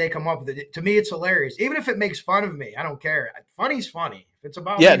names that they come up with. To me, it's hilarious. Even if it makes fun of me, I don't care. Funny's funny. If it's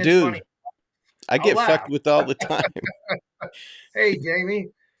about me Yeah, and it's funny, dude. I I'll get laugh. fucked with all the time. Hey, Jamie.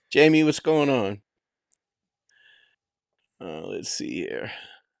 Jamie, what's going on? Let's see here.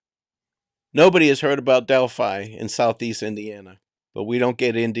 Nobody has heard about Delphi in Southeast Indiana, but we don't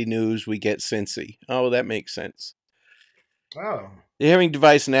get Indy news. We get Cincy. Oh, that makes sense. Oh, The hearing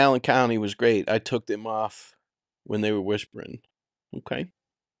device in Allen County was great. I took them off when they were whispering. Okay.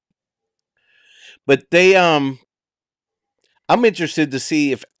 But I'm interested to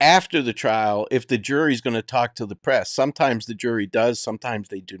see if after the trial, if the jury's going to talk to the press. Sometimes the jury does, sometimes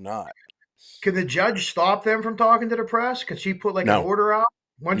they do not. can the judge stop them from talking to the press? Could she put like an No, order out?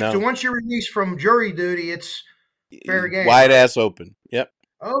 no. Once you're released from jury duty, it's fair game, Wide right? ass open. Yep.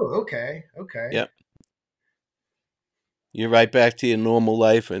 Oh, okay, okay. Yep. You're right back to your normal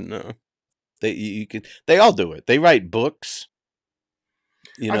life, and you can. They all do it. They write books.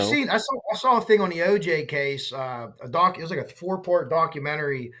 You I've know. seen. I saw a thing on the OJ case. A doc. It was like a 4-part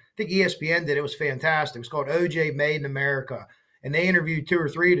documentary. I think ESPN did. It was fantastic. It was called OJ Made in America, and they interviewed 2 or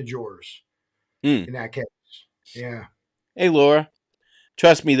 3 of the jurors Mm. in that case. Yeah. Hey, Laura.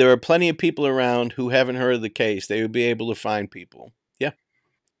 Trust me, there are plenty of people around who haven't heard of the case. They would be able to find people. Yeah,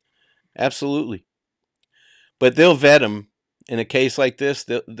 absolutely. But they'll vet them in a case like this.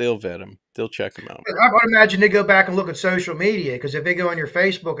 They'll vet them. They'll check them out. I would imagine they go back and look at social media, because if they go on your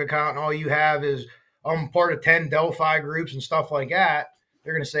Facebook account and all you have is I'm part of 10 Delphi groups and stuff like that,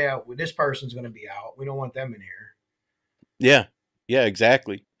 they're going to say, "Oh, this person's going to be out. We don't want them in here." Yeah, yeah,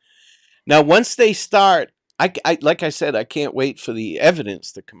 exactly. Now, once they start, I like I said, I can't wait for the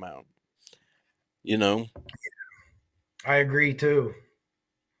evidence to come out. You know. I agree too.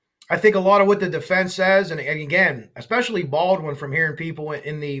 I think a lot of what the defense says, and again, especially Baldwin, from hearing people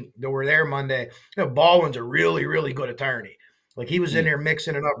in that were there Monday, Baldwin's a really, really good attorney. Like he was in Mm. there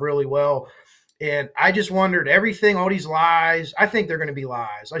mixing it up really well. And I just wondered, everything, all these lies, I think they're going to be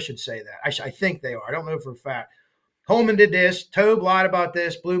lies. I should say that. I think they are. I don't know for a fact. Holman did this. Tobe lied about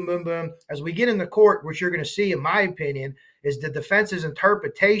this. Boom, boom, boom. As we get in the court, what you're going to see, in my opinion, is the defense's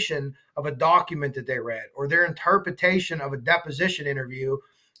interpretation of a document that they read, or their interpretation of a deposition interview,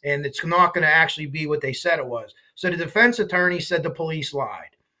 and it's not going to actually be what they said it was. So the defense attorney said the police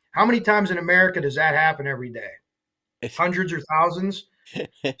lied. How many times in America does that happen every day? Hundreds or thousands?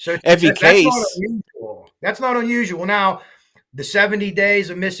 So Every that's not case. unusual. That's not unusual. Now, the 70 days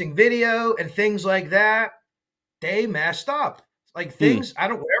of missing video and things like that, they messed up. Like Mm. things, I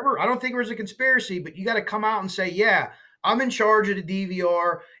don't think it was a conspiracy, but you got to come out and say, yeah, I'm in charge of the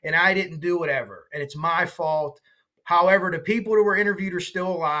DVR and I didn't do whatever, and it's my fault. However, the people who were interviewed are still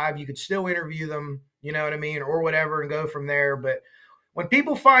alive. You could still interview them, you know what I mean, or whatever, and go from there. But when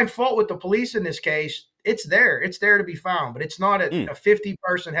people find fault with the police in this case, it's there. It's there to be found, but it's not Mm. a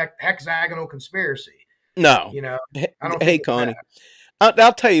 50-person hexagonal conspiracy. No. You know, I don't Hey, think it's that. Connie.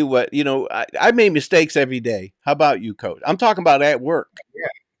 I'll tell you what. I make mistakes every day. How about you, Coach? I'm talking about at work. Yeah.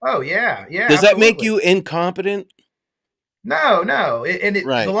 Oh, yeah. Yeah, Does that make absolutely. you incompetent? No, no. The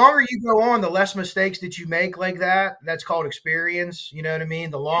Right. longer you go on, the less mistakes that you make like that. That's called experience. You know what I mean?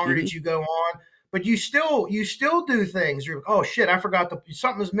 The longer Hmm. that you go on, but you still do things. You're, oh shit, I forgot to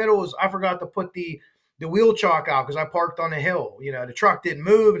something as middle as I forgot to put the wheel chalk out because I parked on the hill. You know, the truck didn't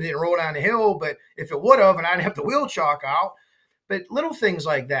move and didn't roll down the hill, but if it would have, and I didn't have the wheel chalk out. But little things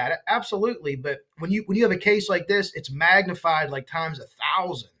like that, absolutely. But when you have a case like this, it's magnified like times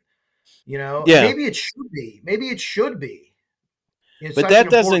 1,000. You know, and Yeah. maybe it should be. Maybe it should be. It's But such an that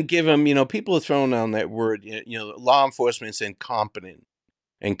important. doesn't give them, people are throwing on that word, law enforcement's incompetent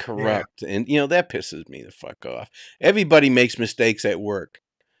and Yeah. corrupt. And, that pisses me the fuck off. Everybody makes mistakes at work.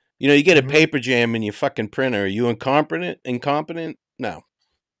 You get a Mhm. paper jam in your fucking printer. Are you incompetent? Incompetent? No.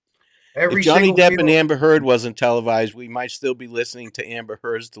 If Every Johnny single Depp and field. Amber Heard wasn't televised, we might still be listening to Amber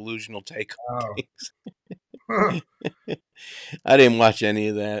Heard's delusional take on Oh. things. I didn't watch any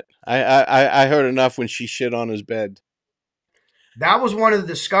of that. I heard enough when she shit on his bed. That was one of the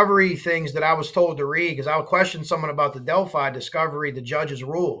discovery things that I was told to read, because I would question someone about the Delphi discovery, the judge's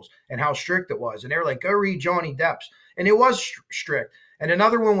rules, and how strict it was. And they were like, go read Johnny Depp's. And it was strict. And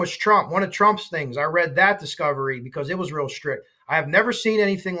another one was Trump. One of Trump's things, I read that discovery because it was real strict. I have never seen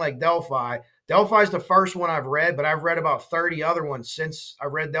anything like Delphi. Delphi's the first one I've read, but I've read about 30 other ones since I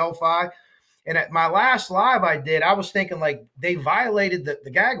read Delphi. And at my last live I did, I was thinking like they violated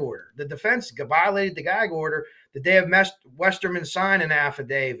the gag order. The defense violated the gag order. Did they have Westerman sign an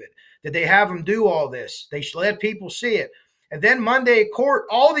affidavit? Did they have him do all this? They should let people see it. And then Monday at court,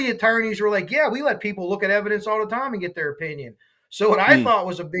 all the attorneys were like, yeah, we let people look at evidence all the time and get their opinion. So what I Mm. thought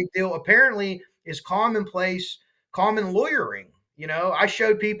was a big deal apparently is commonplace, common lawyering. You know, I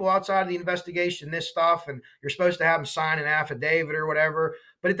showed people outside of the investigation this stuff, and you're supposed to have them sign an affidavit or whatever,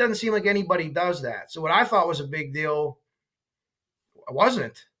 but it doesn't seem like anybody does that. So what I thought was a big deal, I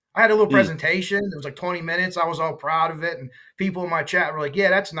wasn't. I had a little Mm. presentation. It was like 20 minutes. I was all proud of it, and people in my chat were like, "Yeah,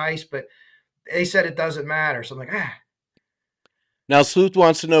 that's nice," but they said it doesn't matter. So I'm like, ah. Now, Sleuth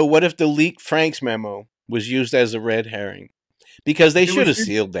wants to know what if the leaked Frank's memo was used as a red herring? Because they It should was have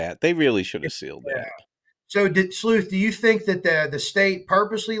sealed that. They really should have sealed yeah. that. So, did Sleuth? Do you think that the state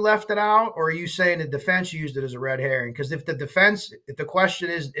purposely left it out, or are you saying the defense used it as a red herring? Because if the question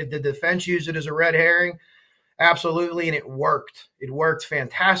is if the defense used it as a red herring, absolutely, and it worked. It worked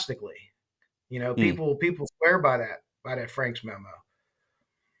fantastically. You know, Mm. people swear by that Frank's memo.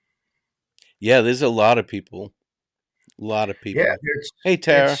 Yeah, there's a lot of people. A lot of Yeah, people. Hey,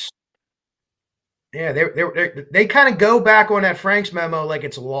 Tara. it's yeah, they kind of go back on that Frank's memo like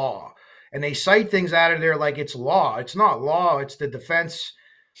it's law, and they cite things out of there like it's law. It's not law. It's the defense.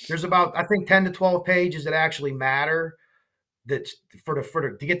 There's about I think 10 to 12 pages that actually matter. That's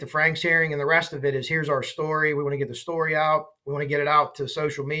to get the Frank's hearing, and the rest of it is here's our story. We want to get the story out. We want to get it out to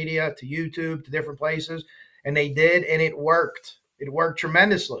social media, to YouTube, to different places, and they did, and it worked. It worked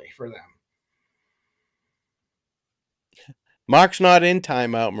tremendously for them. Mark's not in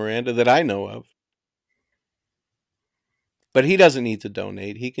timeout, Miranda, that I know of. But he doesn't need to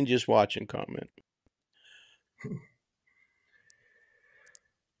donate. He can just watch and comment.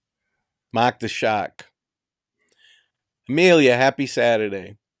 Mark the Shock. Amelia, happy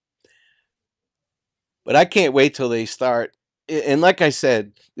Saturday. But I can't wait till they start. And like I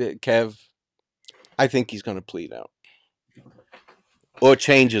said, Kev, I think he's going to plead out or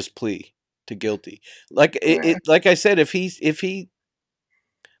change his plea to guilty. Like I said, if he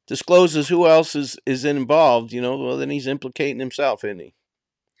discloses who else is involved, well, then he's implicating himself, isn't he?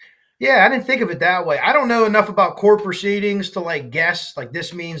 Yeah, I didn't think of it that way. I don't know enough about court proceedings to like guess like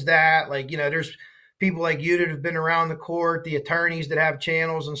this means that. Like, you know, there's people like you that have been around the court, the attorneys that have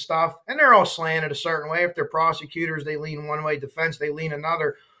channels and stuff, and they're all slanted a certain way. If they're prosecutors, they lean one way, defense, they lean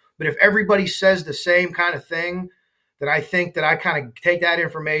another. But if everybody says the same kind of thing, then I think that I kind of take that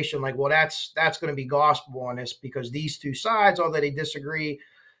information like, well, that's going to be gospel on this because these two sides, although they disagree,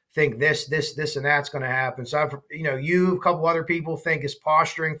 think this, and that's going to happen. So I've, you, a couple other people think it's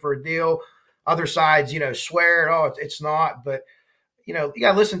posturing for a deal. Other sides, swear, oh, it's not. But, you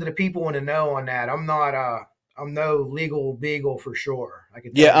got to listen to the people in the know on that. I'm no legal beagle for sure. I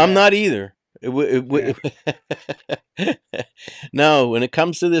can tell Yeah, you I'm that. not either. Yeah. No, when it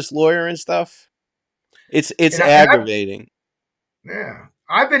comes to this lawyer and stuff, it's And aggravating. yeah,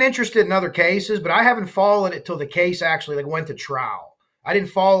 I've been interested in other cases, but I haven't followed it till the case actually like went to trial. I didn't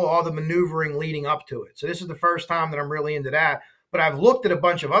follow all the maneuvering leading up to it. So this is the first time that I'm really into that. But I've looked at a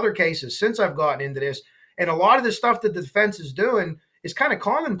bunch of other cases since I've gotten into this, and a lot of the stuff that the defense is doing is kind of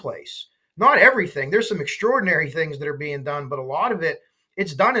commonplace. Not everything. There's some extraordinary things that are being done, but a lot of it,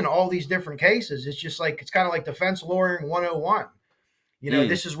 it's done in all these different cases. It's just like it's kind of like defense lawyering 101. Mm.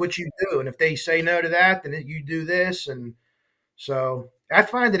 This is what you do, and if they say no to that, then you do this, and so I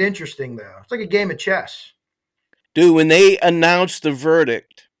find it interesting, though. It's like a game of chess. Dude, when they announced the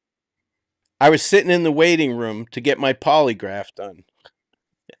verdict, I was sitting in the waiting room to get my polygraph done.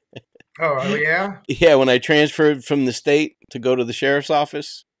 Oh, yeah? Yeah, when I transferred from the state to go to the sheriff's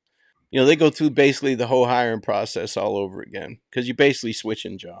office, they go through basically the whole hiring process all over again because you're basically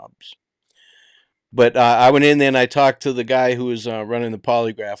switching jobs. But I went in there and I talked to the guy who was running the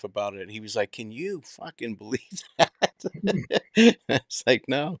polygraph about it. He was like, "Can you fucking believe that?" It's like,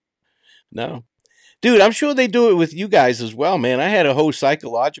 no, no. Dude, I'm sure they do it with you guys as well, man. I had a whole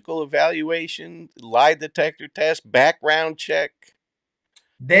psychological evaluation, lie detector test, background check.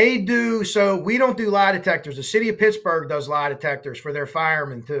 They do. So we don't do lie detectors. The city of Pittsburgh does lie detectors for their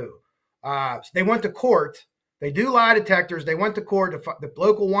firemen, too. They went to court. They do lie detectors. They went to court. The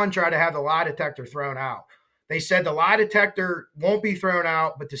local one tried to have the lie detector thrown out. They said the lie detector won't be thrown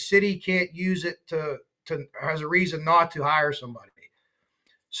out, but the city can't use it to as a reason not to hire somebody.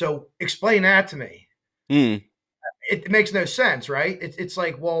 So explain that to me. Mm. It makes no sense, right? It's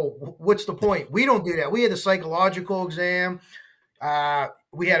like, well, what's the point? We don't do that. We had a psychological exam.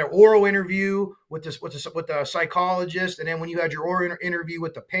 We had an oral interview with the psychologist, and then when you had your oral interview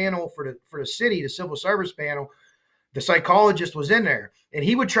with the panel for the city, the civil service panel, the psychologist was in there, and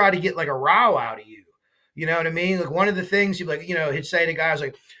he would try to get like a row out of you. You know what I mean? Like one of the things he'd like, he'd say to guys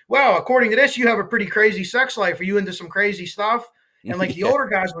like, "Well, according to this, you have a pretty crazy sex life. Are you into some crazy stuff?" And like the Yeah. older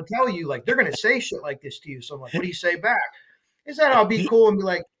guys would tell you, like they're gonna say shit like this to you. So I'm like, what do you say back? Is that I'll be cool and be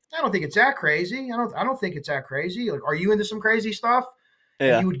like, I don't think it's that crazy. I don't think it's that crazy. Like, are you into some crazy stuff? And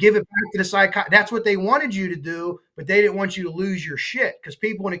Yeah. you would give it back to the psychiatrist. That's what they wanted you to do, but they didn't want you to lose your shit because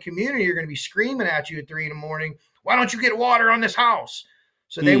people in the community are going to be screaming at you at 3 in the morning. Why don't you get water on this house?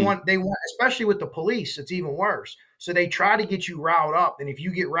 So Hmm. they want, especially with the police, it's even worse. So they try to get you riled up, and if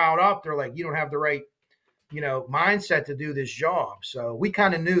you get riled up, they're like, you don't have the right, mindset to do this job. So we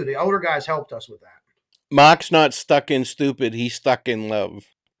kind of knew the older guys helped us with that. Mark's not stuck in stupid. He's stuck in love.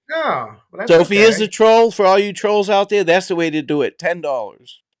 Yeah, well, that's So if he is okay. a troll, for all you trolls out there, that's the way to do it.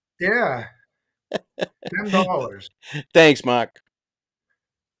 $10. Yeah, $10. Thanks, Mark.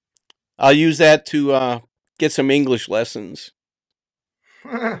 I'll use that to get some English lessons.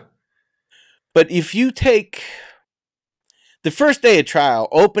 But if you take the first day of trial,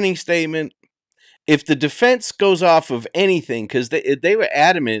 opening statement, if the defense goes off of anything, because they were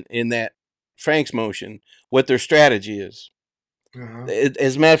adamant in that Frank's motion what their strategy is. Uh-huh.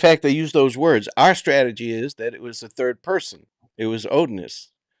 As a matter of fact, they use those words. Our strategy is that it was the third person. It was Odinus.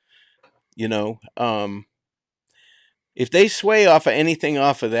 You know, if they sway off of anything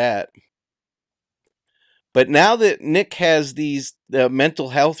off of that, but now that Nick has these mental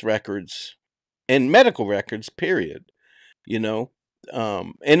health records and medical records, period, you know,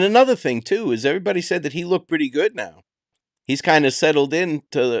 and another thing too is everybody said that he looked pretty good now. He's kind of settled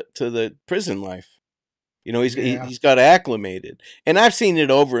into the prison life. You know, Yeah. he's got acclimated, and I've seen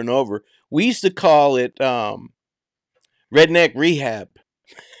it over and over. We used to call it redneck rehab.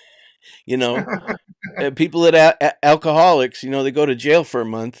 You know, people that alcoholics. You know, they go to jail for a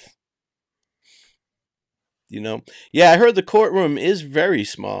month. You know, yeah, I heard the courtroom is very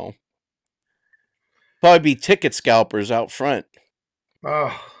small. Probably be ticket scalpers out front.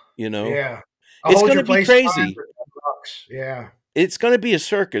 Oh, You know, yeah. I'll it's hold going your to be place in line crazy. for $10. Yeah. It's going to be a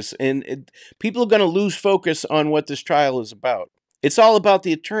circus, and people are going to lose focus on what this trial is about. It's all about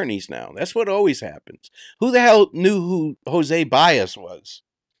the attorneys now. That's what always happens. Who the hell knew who Jose Baez was?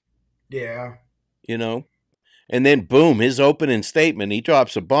 Yeah. You know, and then boom, his opening statement. He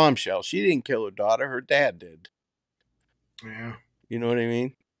drops a bombshell. She didn't kill her daughter. Her dad did. Yeah. You know what I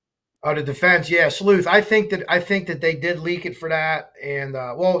mean? The defense, yeah, sleuth. I think that they did leak it for that, and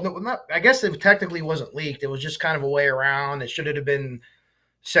well, no, not. I guess it technically wasn't leaked. It was just kind of a way around. It should have been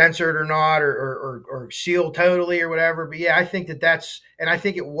censored or not, or sealed totally or whatever. But yeah, I think and I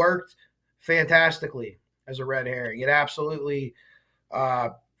think it worked fantastically as a red herring. It absolutely. Uh,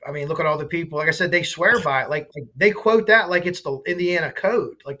 I mean, look at all the people. Like I said, they swear by it. Like they quote that like it's the Indiana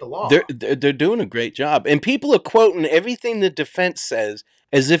code, like the law. They're doing a great job, and people are quoting everything the defense says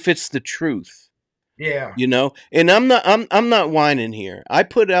as if it's the truth. Yeah. You know, and I'm not whining here. I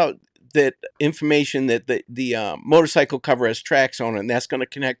put out that information that the motorcycle cover has tracks on it, and that's going to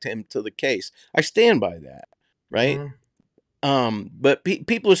connect him to the case. I stand by that, right? Mm-hmm. But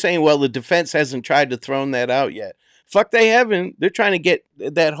people are saying, well, the defense hasn't tried to throw that out yet. Fuck, they haven't. They're trying to get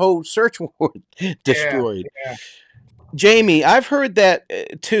that whole search warrant Yeah. destroyed. Yeah. Jamie, I've heard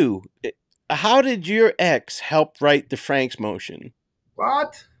that too. How did your ex help write the Franks motion?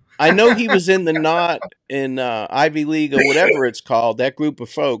 What? I know he was in the knot in Ivy League or whatever it's called, that group of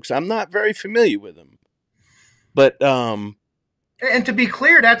folks. I'm not very familiar with them, but And to be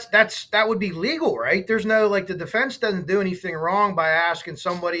clear, that would be legal, right? There's no like the defense doesn't do anything wrong by asking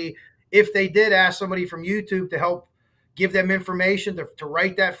somebody if they did ask somebody from YouTube to help give them information to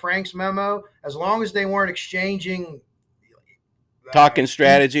write that Frank's memo, as long as they weren't exchanging, talking as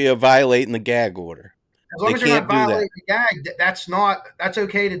strategy or violating the gag order. long They as they're not can't do that. violating the gag, that's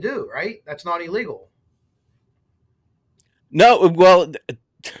okay to do, right? That's not illegal. No, well,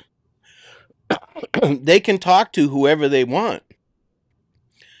 they can talk to whoever they want.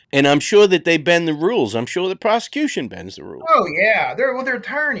 And I'm sure that they bend the rules. I'm sure the prosecution bends the rules. Oh yeah, they're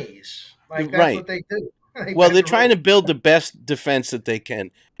attorneys. Like that's Right. what they do. They Well, bend they're the trying to rules. build the best defense that they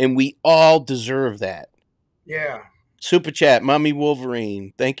can, and we all deserve that. Yeah. Super chat, Mommy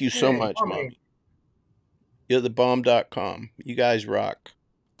Wolverine. Thank you so Hey, much, mommy. Mommy. You're the bomb.com. You guys rock.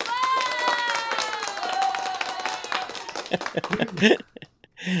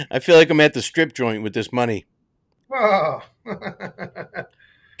 I feel like I'm at the strip joint with this money. Oh.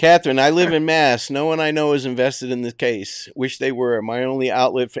 Catherine, I live in Mass. No one I know is invested in the case. Wish they were. My only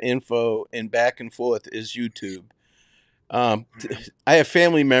outlet for info and back and forth is YouTube. I have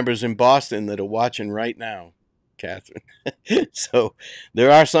family members in Boston that are watching right now, Catherine. So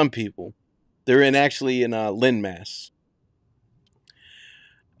there are some people. They're in actually in Lynn, Mass.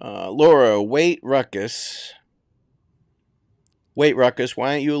 Laura, wait, Ruckus. Wait, Ruckus,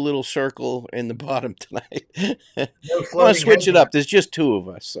 why aren't you a little circle in the bottom tonight? I No want to floating switch it headline. up. There's just two of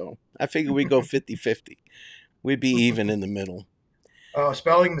us, so I figure we go 50-50. We'd be even in the middle. Oh,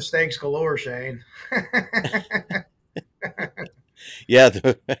 spelling mistakes galore, Shane. Yeah,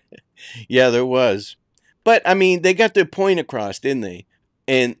 yeah, there was. But I mean, they got their point across, didn't they?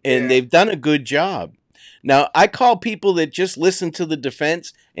 And Yeah, they've done a good job. Now, I call people that just listen to the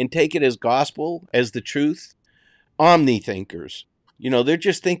defense and take it as gospel, as the truth, omni thinkers. They're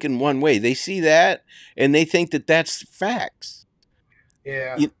just thinking one way. They see that and they think that that's facts.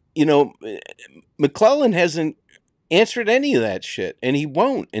 yeah. McClellan hasn't answered any of that shit, and he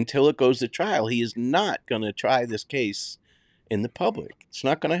won't until it goes to trial. He is not going to try this case in the public. It's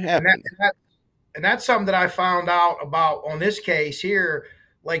not going to And that, happen. and that and that's something that I found out about on this case here.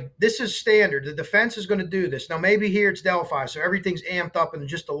 Like, this is standard. The defense is going to do this. Now, maybe here it's Delphi, so everything's amped up and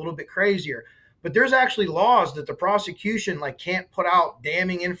just a little bit crazier. But there's actually laws that the prosecution like can't put out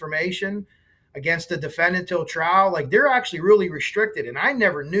damning information against the defendant till trial. Like, they're actually really restricted, and I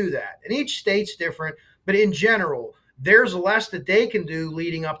never knew that. And each state's different, but in general, there's less that they can do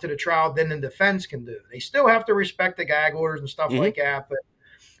leading up to the trial than the defense can do. They still have to respect the gag orders and stuff Hmm. like that,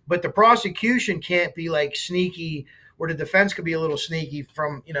 but the prosecution can't be like sneaky, or the defense could be a little sneaky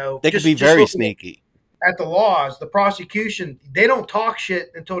from They could be just very looking sneaky. at the laws. The prosecution, they don't talk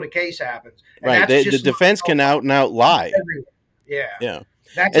shit until the case happens, and Right. that's The just not defense can out and out lie. everywhere. Yeah, Yeah.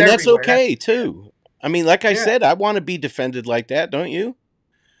 that's And that's everywhere. okay, too. I mean, like I Yeah, said, I want to be defended like that, don't you?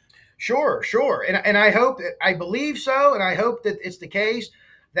 sure, sure. And I hope that, I believe so, and I hope that it's the case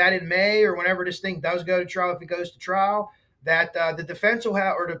that in May or whenever this thing does go to trial, if it goes to trial, that the defense will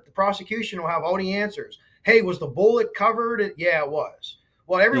have, or the prosecution will have all the answers. Hey, was the bullet covered? Yeah, it was.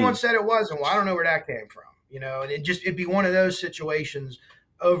 Well, everyone Mm. said it wasn't. Well, I don't know where that came from. And it'd be one of those situations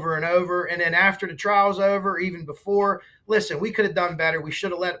over and over. And then after the trial's over, even before, listen, we could have done better. We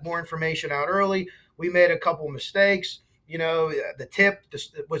should have let more information out early. We made a couple mistakes. The tip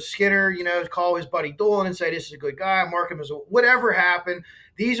was Skinner, call his buddy Dolan and say, this is a good guy, mark him as whatever happened.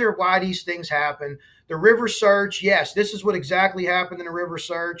 These are why these things happen. The river search, yes, this is what exactly happened in the river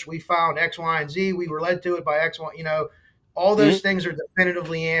search. We found X, Y, and Z. We were led to it by X, Y, all those Mm. things are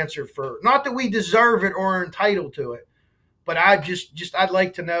definitively answered for. Not that we deserve it or are entitled to it, but I'd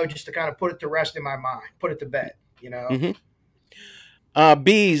like to know, just to kind of put it to rest in my mind, put it to bed. Hmm.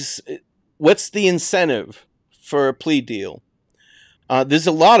 Bees, what's the incentive for a plea deal? There's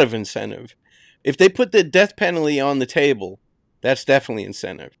a lot of incentive. If they put the death penalty on the table, that's definitely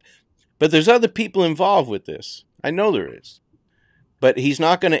incentive. But there's other people involved with this. I know there is. But he's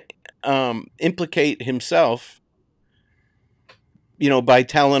not going to implicate himself, by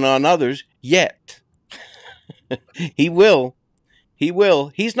telling on others yet. He will. He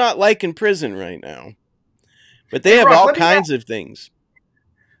will. He's not like in prison right now. But they Hey, have Ruck, all let me kinds of things.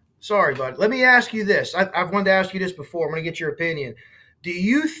 Sorry, bud. Let me ask you this. I've wanted to ask you this before. I'm going to get your opinion. Do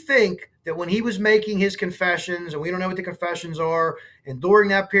you think that when he was making his confessions, and we don't know what the confessions are, and during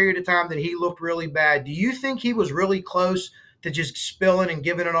that period of time that he looked really bad, do you think he was really close to just spilling and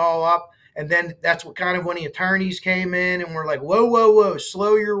giving it all up? And then that's what kind of when the attorneys came in and were like, "Whoa, whoa, whoa,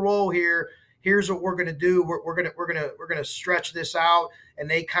 slow your roll here. Here's what we're going to do. We're going to stretch this out." And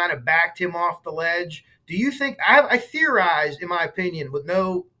they kind of backed him off the ledge. Do you think I theorize, in my opinion, with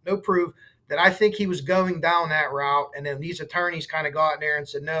no proof, that I think he was going down that route, and then these attorneys kind of got in there and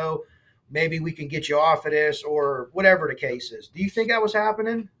said, "No, maybe we can get you off of this," or whatever the case is. Do you think that was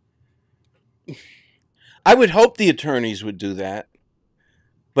happening? I would hope the attorneys would do that.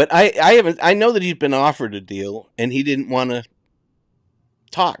 But I haven't. I know that he's been offered a deal, and he didn't want to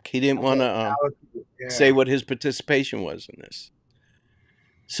talk. He didn't want to say Yeah, what his participation was in this.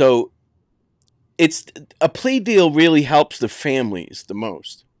 So it's a plea deal really helps the families the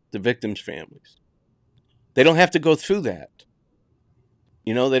most, the victims' families. They don't have to go through that.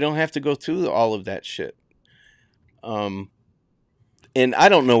 They don't have to go through all of that shit. And I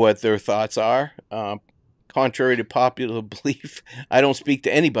don't know what their thoughts are. Contrary to popular belief, I don't speak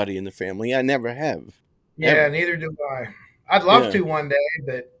to anybody in the family. I never have, yeah. ever. Neither do I. I'd love Yeah, to one day,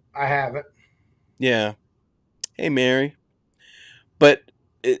 but I haven't. yeah. Hey, Mary. But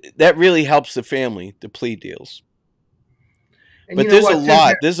that really helps the family, the plea deals. And you But know there's a what, too?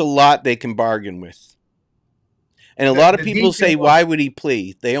 lot. There's a lot they can bargain with. And a The lot of the people say, detail. why would he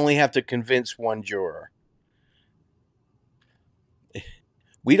plea? They only have to convince one juror.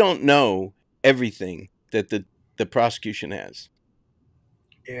 We don't know everything that the prosecution has.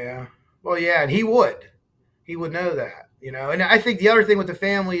 Yeah. Well, yeah, and he would. He would know that. And I think the other thing with the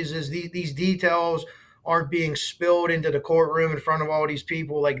families is these details aren't being spilled into the courtroom in front of all these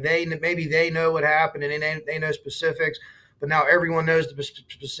people. Like maybe they know what happened and they know specifics, but now everyone knows the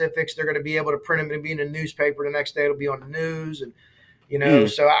specifics. They're going to be able to print them and be in the newspaper the next day. It'll be on the news, and Mm.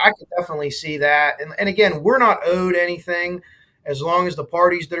 so I can definitely see that. And again, we're not owed anything as long as the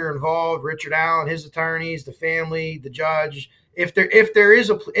parties that are involved, Richard Allen, his attorneys, the family, the judge, if there is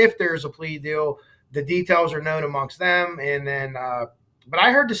a plea deal, the details are known amongst them. And then, but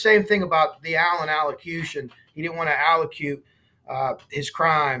I heard the same thing about the Allen allocution. He didn't want to allocute his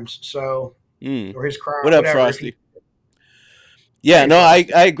crimes, so Mm. or his crime, What up, whatever. If he, Frosty? Yeah, hey, no,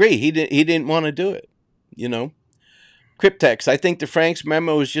 Frosty, I agree. He didn't want to do it. You know, Cryptex. I think the Franks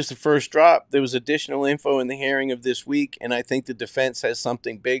memo is just the first drop. There was additional info in the hearing of this week, and I think the defense has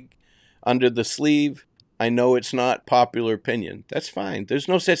something big under the sleeve. I know it's not popular opinion. That's fine. There's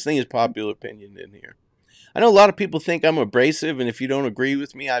no such thing as popular opinion in here. I know a lot of people think I'm abrasive, and if you don't agree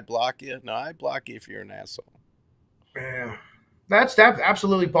with me, I block you. No, I block you if you're an asshole. yeah. That's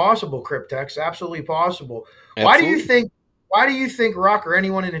absolutely possible, Cryptex. Absolutely possible. Why do you Absolutely. think? Why do you think Rock or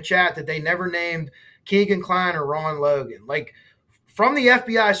anyone in the chat that they never named Keegan Klein or Ron Logan? Like from the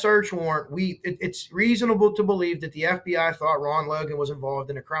FBI search warrant, it's reasonable to believe that the FBI thought Ron Logan was involved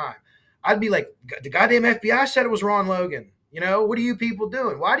in a crime. I'd be like, the goddamn FBI said it was Ron Logan. What are you people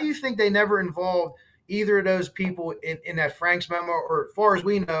doing? Why do you think they never involved either of those people in that Frank's memo? Or as far as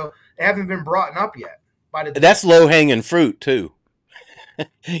we know, they haven't been brought up yet by the That's low defense. hanging fruit too. you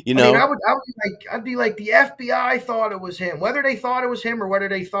I mean, know, I'd be like, the FBI thought it was him. Whether they thought it was him or whether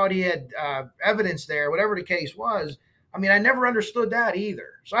they thought he had evidence there, whatever the case was. I mean, I never understood that either.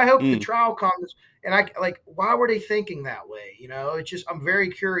 So I hope the mm. trial comes and I like, why were they thinking that way? It's just I'm very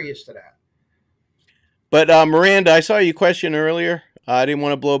curious to that. But Miranda, I saw your question earlier. I didn't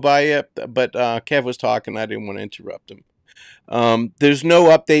want to blow by you, but Kev was talking. I didn't want to interrupt him. There's no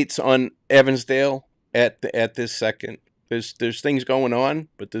updates on Evansdale at this second. There's things going on,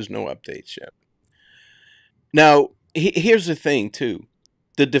 but there's no updates yet. Now, here's the thing too.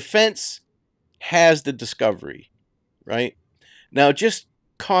 The defense has the discovery, right? Now, just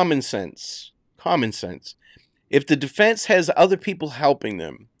common sense. Common sense. If the defense has other people helping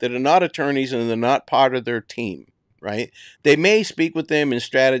them that are not attorneys and they're not part of their team, right? They may speak with them and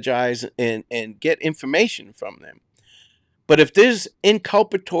strategize and get information from them. But if there's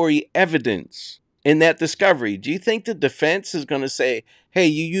inculpatory evidence in that discovery, do you think the defense is going to say, hey,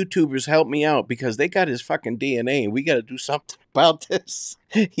 you YouTubers, help me out because they got his fucking DNA and we got to do something about this?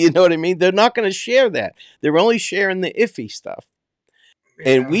 You know what I mean? They're not going to share that. They're only sharing the iffy stuff.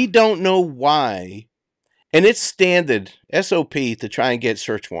 And Yeah. we don't know why. And it's standard SOP to try and get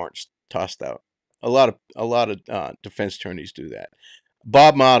search warrants tossed out. A lot of defense attorneys do that.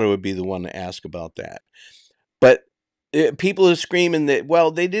 Bob Motta would be the one to ask about that. But people are screaming that,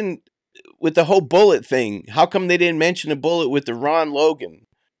 well, they didn't, with the whole bullet thing, how come they didn't mention a bullet with the Ron Logan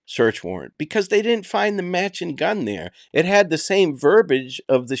search warrant? Because they didn't find the matching gun there. It had the same verbiage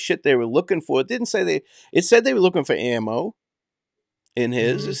of the shit they were looking for. It didn't say it said they were looking for ammo in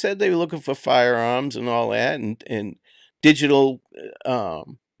his. Mm-hmm. It said they were looking for firearms and all that and digital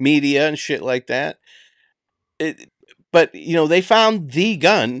media and shit like that. It, but, they found the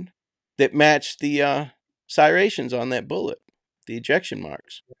gun that matched the serrations on that bullet, the ejection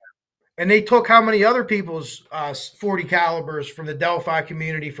marks. And they took how many other people's 40 calibers from the Delphi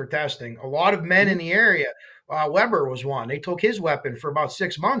community for testing? A lot of men in Mhm. the area. Weber was one. They took his weapon for about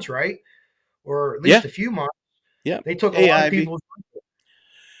 6 months, right? Or at least Yeah, a few months. yeah. They took a Hey, lot of Ivy. people's.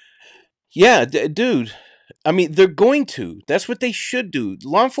 Yeah, dude. I mean, they're going to. That's what they should do.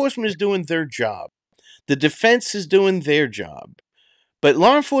 Law enforcement is doing their job. The defense is doing their job. But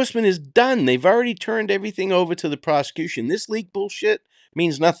law enforcement is done. They've already turned everything over to the prosecution. This leak bullshit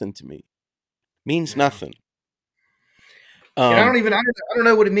means nothing to me. Means Yeah. nothing. And Um, I don't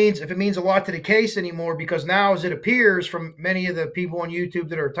know what it means, if it means a lot to the case anymore, because now, as it appears from many of the people on YouTube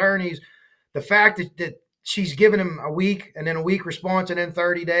that are attorneys, the fact that she's given him a week and then a week response and then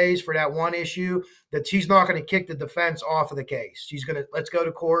 30 days for that one issue, that she's not going to kick the defense off of the case. She's going to, let's go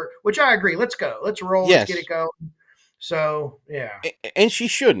to court, which I agree. Let's go. Let's roll. Let's get yes, it going. So, yeah. and she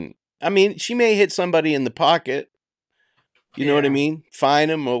shouldn't. I mean, she may hit somebody in the pocket. You know what I Yeah. mean? Fine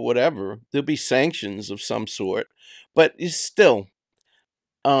them or whatever. There'll be sanctions of some sort. But it's still,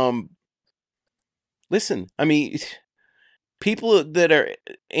 um, listen. I mean, people that are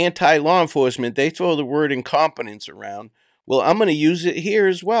anti law enforcement, they throw the word incompetence around. Well, I'm going to use it here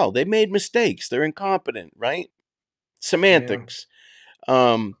as well. They made mistakes. They're incompetent, right? Yeah. Semantics.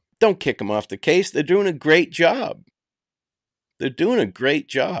 Don't kick them off the case. They're doing a great job. They're doing a great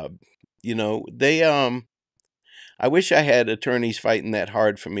job. They I wish I had attorneys fighting that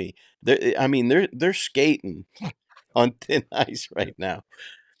hard for me. I mean, they're skating on thin ice right now.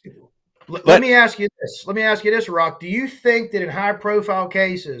 Let But me ask you this. Let me ask you this, Rock. Do you think that in high profile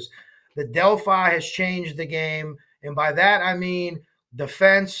cases, the Delphi has changed the game? And by that, I mean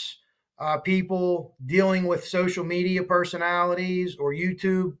defense people dealing with social media personalities or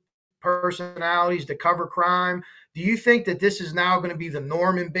YouTube personalities to cover crime. Do you think that this is now going to be the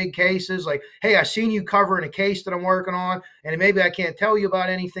norm in big cases? Like, hey, I seen you covering a case that I'm working on, and maybe I can't tell you about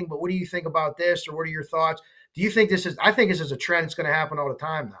anything, but what do you think about this, or what are your thoughts? Do you think this is? I think this is a trend that's going to happen all the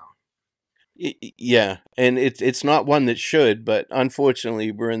time now. yeah, and it's not one that should, but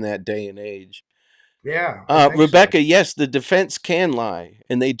unfortunately, we're in that day and age. Yeah, I think so. Rebecca, yes, the defense can lie,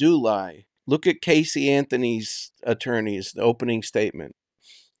 and they do lie. Look at Casey Anthony's attorneys, the opening statement.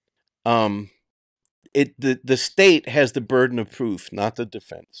 Um, the state has the burden of proof, not the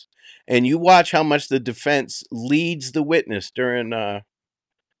defense. And you watch how much the defense leads the witness during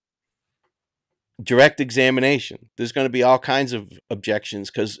direct examination. There's going to be all kinds of objections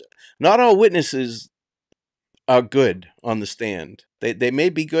because not all witnesses are good on the stand. They may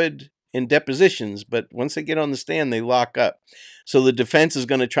be good in depositions, but once they get on the stand, they lock up. So the defense is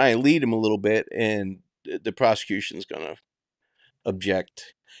going to try and lead them a little bit, and the prosecution is going to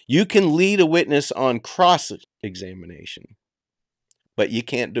object. You can lead a witness on cross examination, but you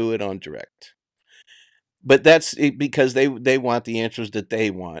can't do it on direct. But that's because they want the answers that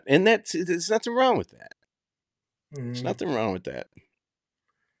they want, and there's nothing wrong with that. There's Mm-hmm. nothing wrong with that.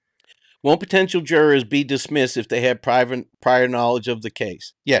 Won't potential jurors be dismissed if they have prior knowledge of the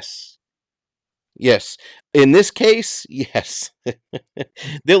case? Yes. Yes. In this case, yes.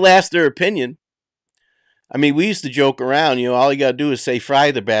 They'll ask their opinion. I mean, we used to joke around, all you got to do is say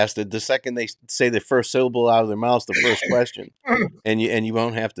fry the bastard the second they say the first syllable out of their mouth, the first question, and you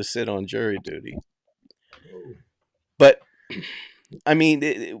won't have to sit on jury duty. But I mean,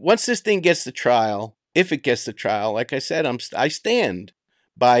 once this thing gets to trial, if it gets to trial, like I said, I stand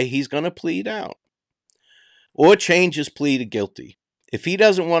by he's going to plead out or change his plea to guilty. If he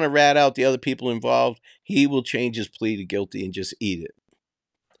doesn't want to rat out the other people involved, he will change his plea to guilty and just eat it.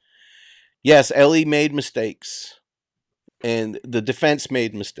 Yes, Ellie made mistakes, and the defense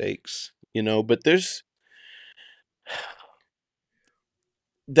made mistakes, but there's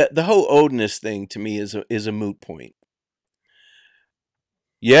the whole Odinist thing to me is a moot point.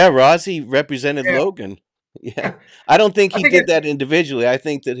 Yeah, Rossi represented Yeah, Logan. Yeah, I don't think I he think did it's that individually. I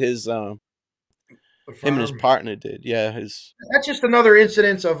think that the him and his firm. partner did. Yeah, his. That's just another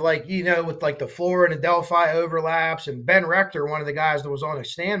incidence of like with like the Florida and Delphi overlaps. And Ben Rector, one of the guys that was on a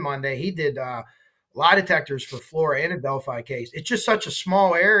stand Monday, he did lie detectors for Florida and a Delphi case. It's just such a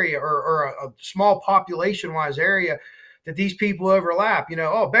small area or a small population wise area that these people overlap.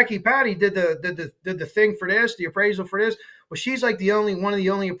 Oh, Becky Patty did the thing for this, the appraisal for this. Well, she's like the only one of the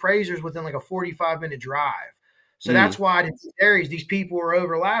only appraisers within like a 45-minute drive. So Mm, that's why in these areas these people are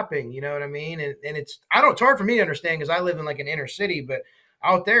overlapping. You know what I mean? And it's hard for me to understand because I live in like an inner city, but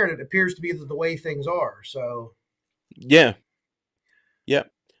out there it appears to be the way things are. So yeah, yeah.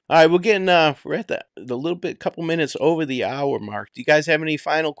 All right, we're at the little bit, couple minutes over the hour mark. Do you guys have any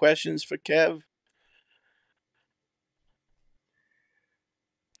final questions for Kev?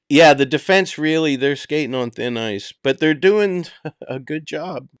 Yeah, the defense really, they're skating on thin ice, but they're doing a good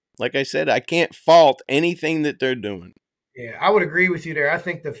job. Like I said, I can't fault anything that they're doing. yeah, I would agree with you there. I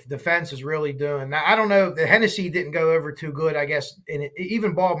think the defense is really doing. Now, I don't know. The Hennessy didn't go over too good, I guess. And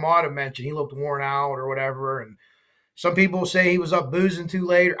even Bob Mott mentioned he looked worn out or whatever. And some people say he was up boozing too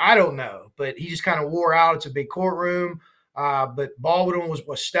late. I don't know, but he just kind of wore out. It's a big courtroom. But Baldwin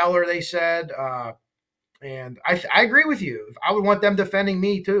was stellar, they said. And I agree with you. I would want them defending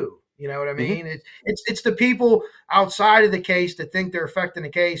me too. You know what I Hmm. mean? It's the people outside of the case that think they're affecting the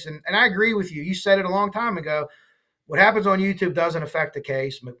case. And I agree with you. You said it a long time ago. What happens on YouTube doesn't affect the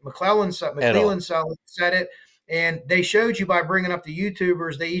case. McClellan At all. said it, and they showed you by bringing up the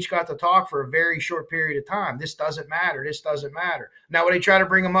YouTubers. They each got to talk for a very short period of time. This doesn't matter. This doesn't matter. Now, when they try to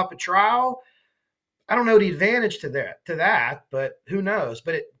bring them up at trial, I don't know the advantage to that, but who knows?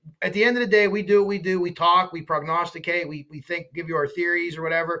 But at the end of the day, we do what we do. We talk, we prognosticate, we think, give you our theories or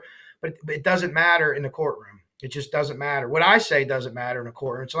whatever. But it doesn't matter in the courtroom. It just doesn't matter. What I say doesn't matter in a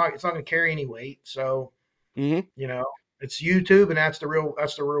courtroom. It's not going to carry any weight. So Hmm. you know, it's YouTube, and that's the real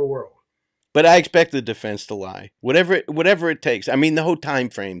world. But I expect the defense to lie, whatever it takes. I mean, the whole time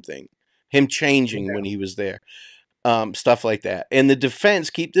frame thing, him changing Yeah, when he was there, stuff like that. And the defense,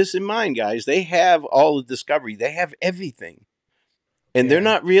 keep this in mind, guys. They have all the discovery. They have everything, and they're yeah,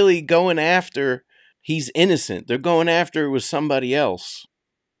 not really going after he's innocent. They're going after it was somebody else.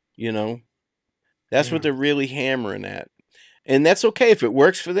 You know. That's what Yeah. they're really hammering at. And that's okay if it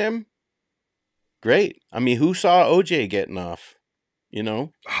works for them. Great. I mean, who saw OJ getting off? You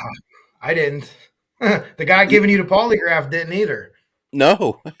know? I didn't. The guy giving you the polygraph didn't either.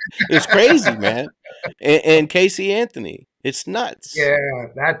 No. It's crazy, man. And Casey Anthony. It's nuts. Yeah,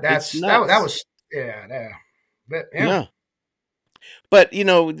 It's that nuts. was yeah. But yeah. Yeah. But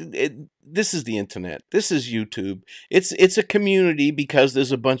this is the internet. This is YouTube. It's a community because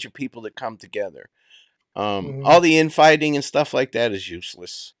there's a bunch of people that come together. Mhm. All the infighting and stuff like that is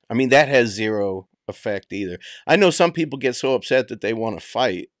useless. I mean, that has zero effect either. I know some people get so upset that they want to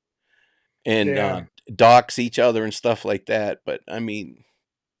fight and Yeah. dox each other and stuff like that. But I mean,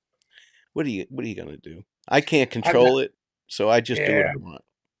 what are you gonna do? I can't I control it, so I just do what yeah. I want.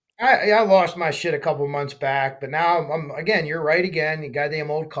 I lost my shit a couple months back, but now I'm again. You're right again. You goddamn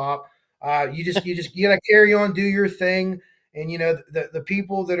old cop. You gotta carry on, do your thing, and you know the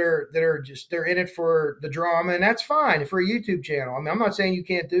people that are just they're in it for the drama, and that's fine for a YouTube channel. I mean, I'm not saying you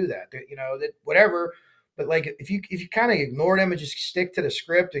can't do that. You know that whatever, but like if you kind of ignore them and just stick to the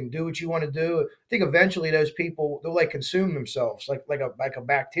script and do what you want to do, I think eventually those people they'll like consume themselves like a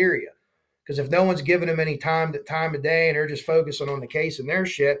bacteria. Because if no one's giving them any time of day and they're just focusing on the case and their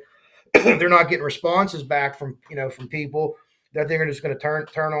shit, they're not getting responses back from people that they're just going to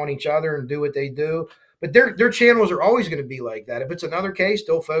turn on each other and do what they do. But their channels are always going to be like that. If it's another case,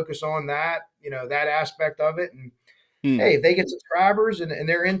 they'll focus on that that aspect of it. And Hmm. hey, if they get subscribers and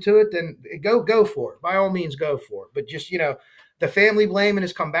they're into it, then go for it. By all means, go for it. But just the family blaming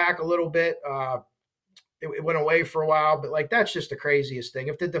has come back a little bit. It went away for a while, but like that's just the craziest thing.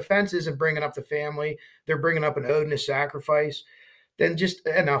 If the defense isn't bringing up the family, they're bringing up an Odinist sacrifice, then just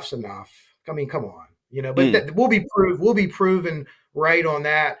enough's enough. I mean, come on, But Hmm. we'll be proven right on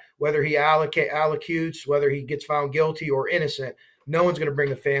that. Whether he allocutes, whether he gets found guilty or innocent, no one's going to bring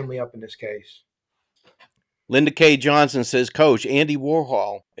the family up in this case. Linda K. Johnson says, Coach, Andy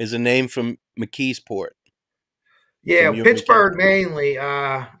Warhol is a name from McKeesport, Yeah, from Union Pittsburgh County. mainly.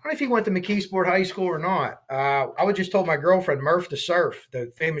 I don't know if he went to McKeesport High School or not. I was just told my girlfriend Murph the Surf,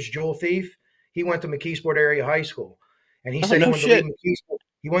 the famous jewel thief, he went to McKeesport area high school, and he Oh, said he no wanted to leave shit. McKeesport.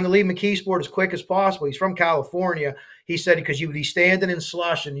 He wanted to leave McKeesport as quick as possible. He's from California. He said because you would be standing in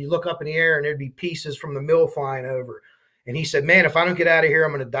slush and you look up in the air and there'd be pieces from the mill flying over. And he said, "Man, if I don't get out of here,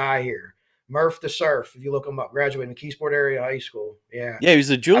 I'm going to die here." Murph the Surf, if you look him up, graduated McKeesport area high school. Yeah, Yeah, he was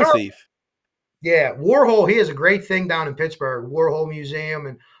a I jewel don't thief. yeah, Warhol. He has a great thing down in Pittsburgh, Warhol Museum,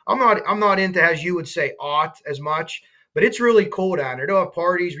 and I'm not into as you would say art as much, but it's really cool down there. They'll have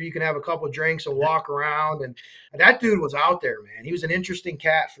parties where you can have a couple of drinks and walk around, and that dude was out there, man. He was an interesting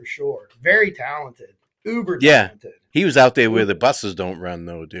cat for sure. Very talented, uber Yeah. talented. He was out there where the Uber. buses don't run,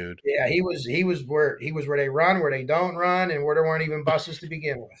 though, dude. Yeah, he was where they run, where they don't run, and where there weren't even buses to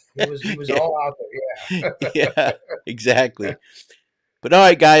begin with. He was Yeah. all out there. Yeah. Yeah, exactly. But all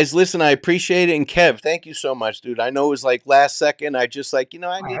right, guys, listen, I appreciate it. And Kev, thank you so much, dude. I know it was like last second. I just like,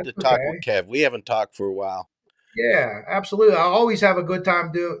 I need That's to talk with okay. Kev. We haven't talked for a while. Yeah, absolutely. I always have a good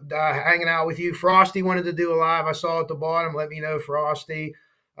time hanging out with you. Frosty wanted to do a live. I saw at the bottom. Let me know, Frosty.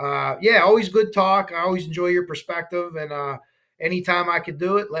 Yeah, always good talk. I always enjoy your perspective, and anytime I could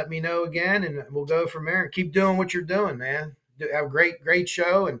do it, let me know again, and we'll go from there. And keep doing what you're doing, man. Have a great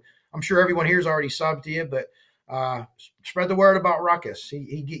show, and I'm sure everyone here's already subbed to you, but uh, spread the word about Ruckus.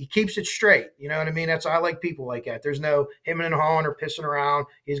 He keeps it straight. You know what I mean? I like people like that. There's no him and hawing or pissing around.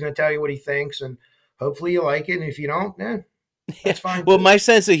 He's going to tell you what he thinks, and hopefully you like it. And if you don't, Yeah. that's fine Well, too. my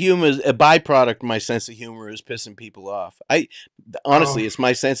sense of humor is a byproduct of my sense of humor is pissing people off. Oh, Honestly, it's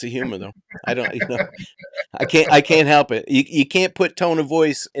my sense of humor though. I don't, I can't help it. You can't put tone of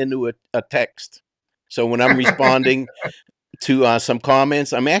voice into a text. So when I'm responding to some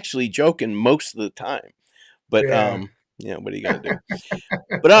comments, I'm actually joking most of the time. But yeah. what are you gonna do?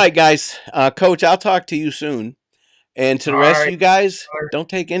 But all right, guys, Coach, I'll talk to you soon. And to All the rest of right. you guys, don't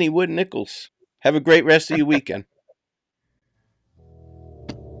take any wood nickels. Have a great rest of your weekend.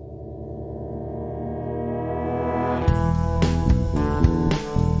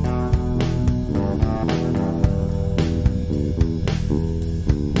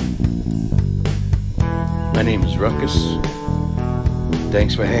 My name is Ruckus.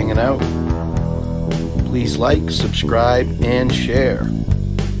 Thanks for hanging out. Please like, subscribe, and share.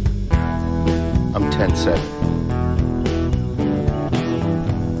 I'm 10-7.